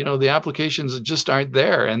 The applications just aren't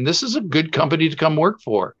there. And this is a good company to come work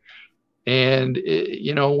for. And,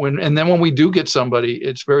 when we do get somebody,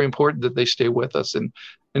 it's very important that they stay with us and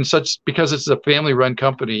because it's a family run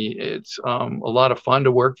company, it's a lot of fun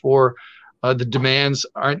to work for. The demands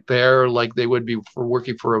aren't there like they would be for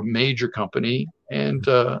working for a major company. And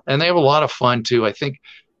they have a lot of fun too. I think,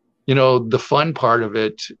 the fun part of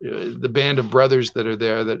it, the band of brothers that are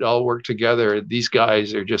there that all work together, these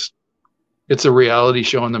guys are just, it's a reality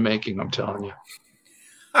show in the making, I'm telling you.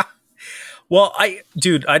 Well, I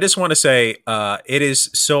just want to say, it is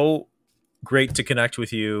so great to connect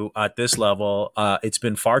with you at this level. It's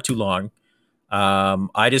been far too long.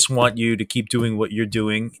 I just want you to keep doing what you're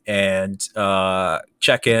doing and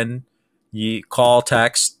check in. You call,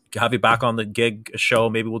 text, have you back on the gig show.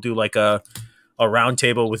 Maybe we'll do like a round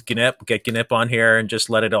table with Gnip, get Gnip on here and just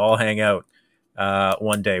let it all hang out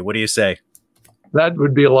one day. What do you say? That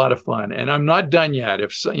would be a lot of fun. And I'm not done yet.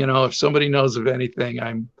 If somebody knows of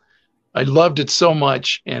anything, I loved it so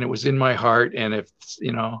much and it was in my heart. And if,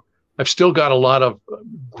 I've still got a lot of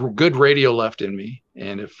good radio left in me.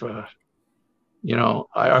 And if, I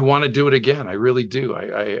want to do it again. I really do.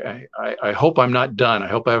 I hope I'm not done. I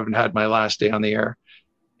hope I haven't had my last day on the air.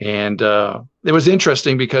 And it was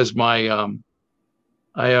interesting because I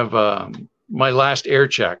have my last air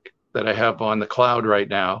check that I have on the cloud right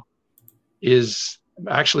now is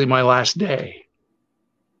actually my last day.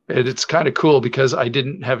 And it's kind of cool because I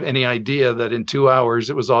didn't have any idea that in 2 hours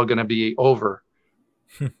it was all going to be over.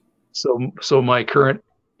 So my current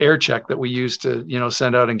air check that we use to,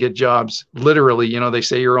 send out and get jobs, literally, they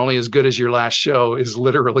say you're only as good as your last show, is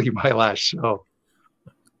literally my last show.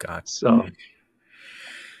 God. So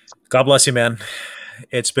God bless you, man.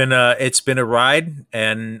 It's been a ride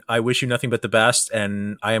and I wish you nothing but the best.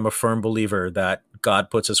 And I am a firm believer that God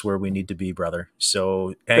puts us where we need to be, brother.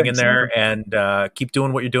 So hang in there and keep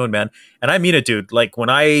doing what you're doing, man. And I mean it, dude. Like when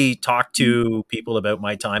I talk to people about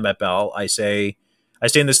my time at Bell, I saying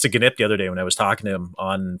this to Gnip the other day when I was talking to him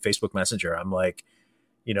on Facebook Messenger. I'm like,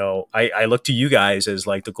 I look to you guys as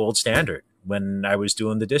like the gold standard when I was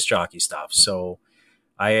doing the disc jockey stuff. So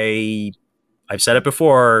I've said it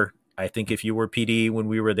before. I think if you were PD when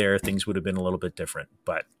we were there, things would have been a little bit different.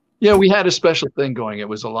 But yeah, we had a special thing going. It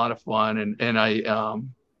was a lot of fun, and I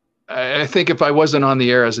I think if I wasn't on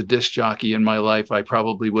the air as a disc jockey in my life, I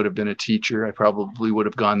probably would have been a teacher. I probably would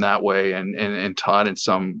have gone that way and taught in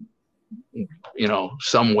some,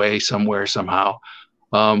 some way, somewhere, somehow.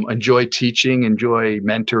 Enjoy teaching, enjoy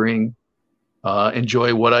mentoring,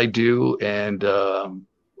 enjoy what I do. And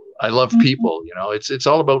I love people. It's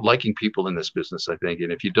all about liking people in this business, I think.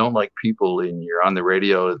 And if you don't like people and you're on the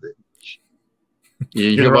radio, you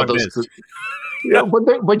You're hear the about wrong those. biz. Yeah,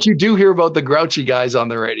 but you do hear about the grouchy guys on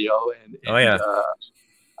the radio, Oh yeah.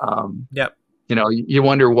 Yep. You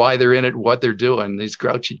wonder why they're in it, what they're doing. These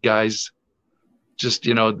grouchy guys just,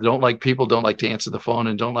 don't like people, don't like to answer the phone,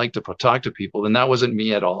 and don't like to talk to people. And that wasn't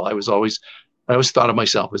me at all. I always thought of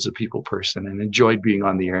myself as a people person and enjoyed being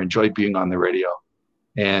on the air, enjoyed being on the radio.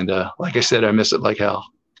 And like I said, I miss it like hell.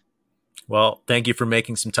 Well, thank you for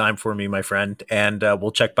making some time for me, my friend. And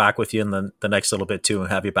we'll check back with you in the next little bit too, and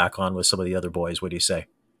have you back on with some of the other boys. What do you say?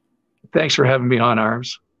 Thanks for having me on,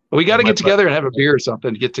 Arms. We got to get together and have a beer or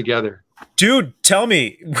something to get together. Dude, tell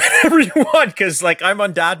me whatever you want, because I'm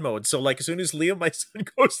on dad mode. So as soon as Liam, my son,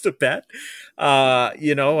 goes to bed,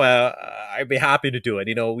 I'd be happy to do it.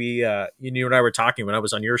 You and I were talking when I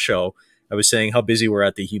was on your show. I was saying how busy we're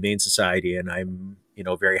at the Humane Society, and I'm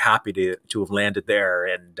very happy to have landed there.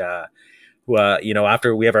 And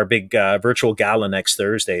after we have our big virtual gala next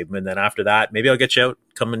Thursday, and then after that, maybe I'll get you out,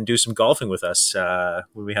 come and do some golfing with us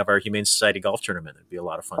when we have our Humane Society golf tournament. It'd be a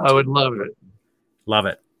lot of fun. I would love it. Love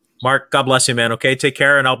it. Mark, God bless you, man. Okay, take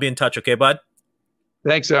care, and I'll be in touch. Okay, bud?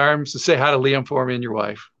 Thanks, Arms. Say hi to Liam for me and your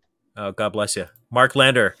wife. Oh, God bless you. Mark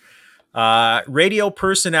Lander, radio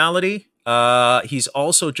personality. He's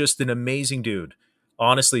also just an amazing dude.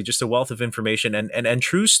 Honestly, just a wealth of information and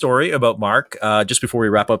true story about Mark. Just before we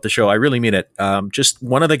wrap up the show, I really mean it. Just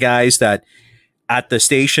one of the guys that at the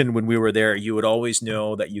station when we were there, you would always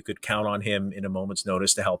know that you could count on him in a moment's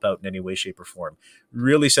notice to help out in any way, shape, or form.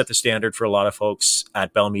 Really set the standard for a lot of folks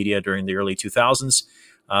at Bell Media during the early 2000s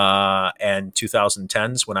and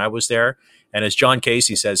 2010s when I was there. And as John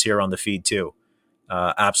Casey says here on the feed too,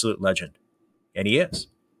 absolute legend. And he is.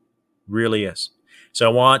 Really is. So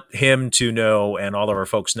I want him to know, and all of our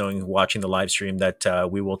folks knowing, watching the live stream, that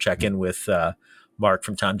we will check in with Mark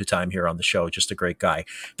from time to time here on the show. Just a great guy.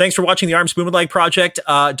 Thanks for watching the Arms Bumanlag Project.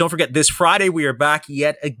 Don't forget, this Friday we are back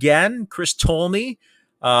yet again. Chris Tolney,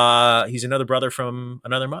 he's another brother from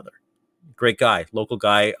another mother. Great guy, local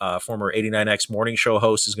guy, former 89X morning show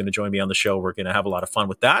host, is going to join me on the show. We're going to have a lot of fun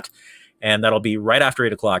with that. And that'll be right after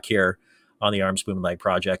 8 o'clock here on the Arms Bumanlag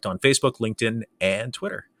Project on Facebook, LinkedIn, and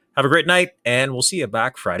Twitter. Have a great night, and we'll see you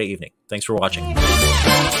back Friday evening. Thanks for watching.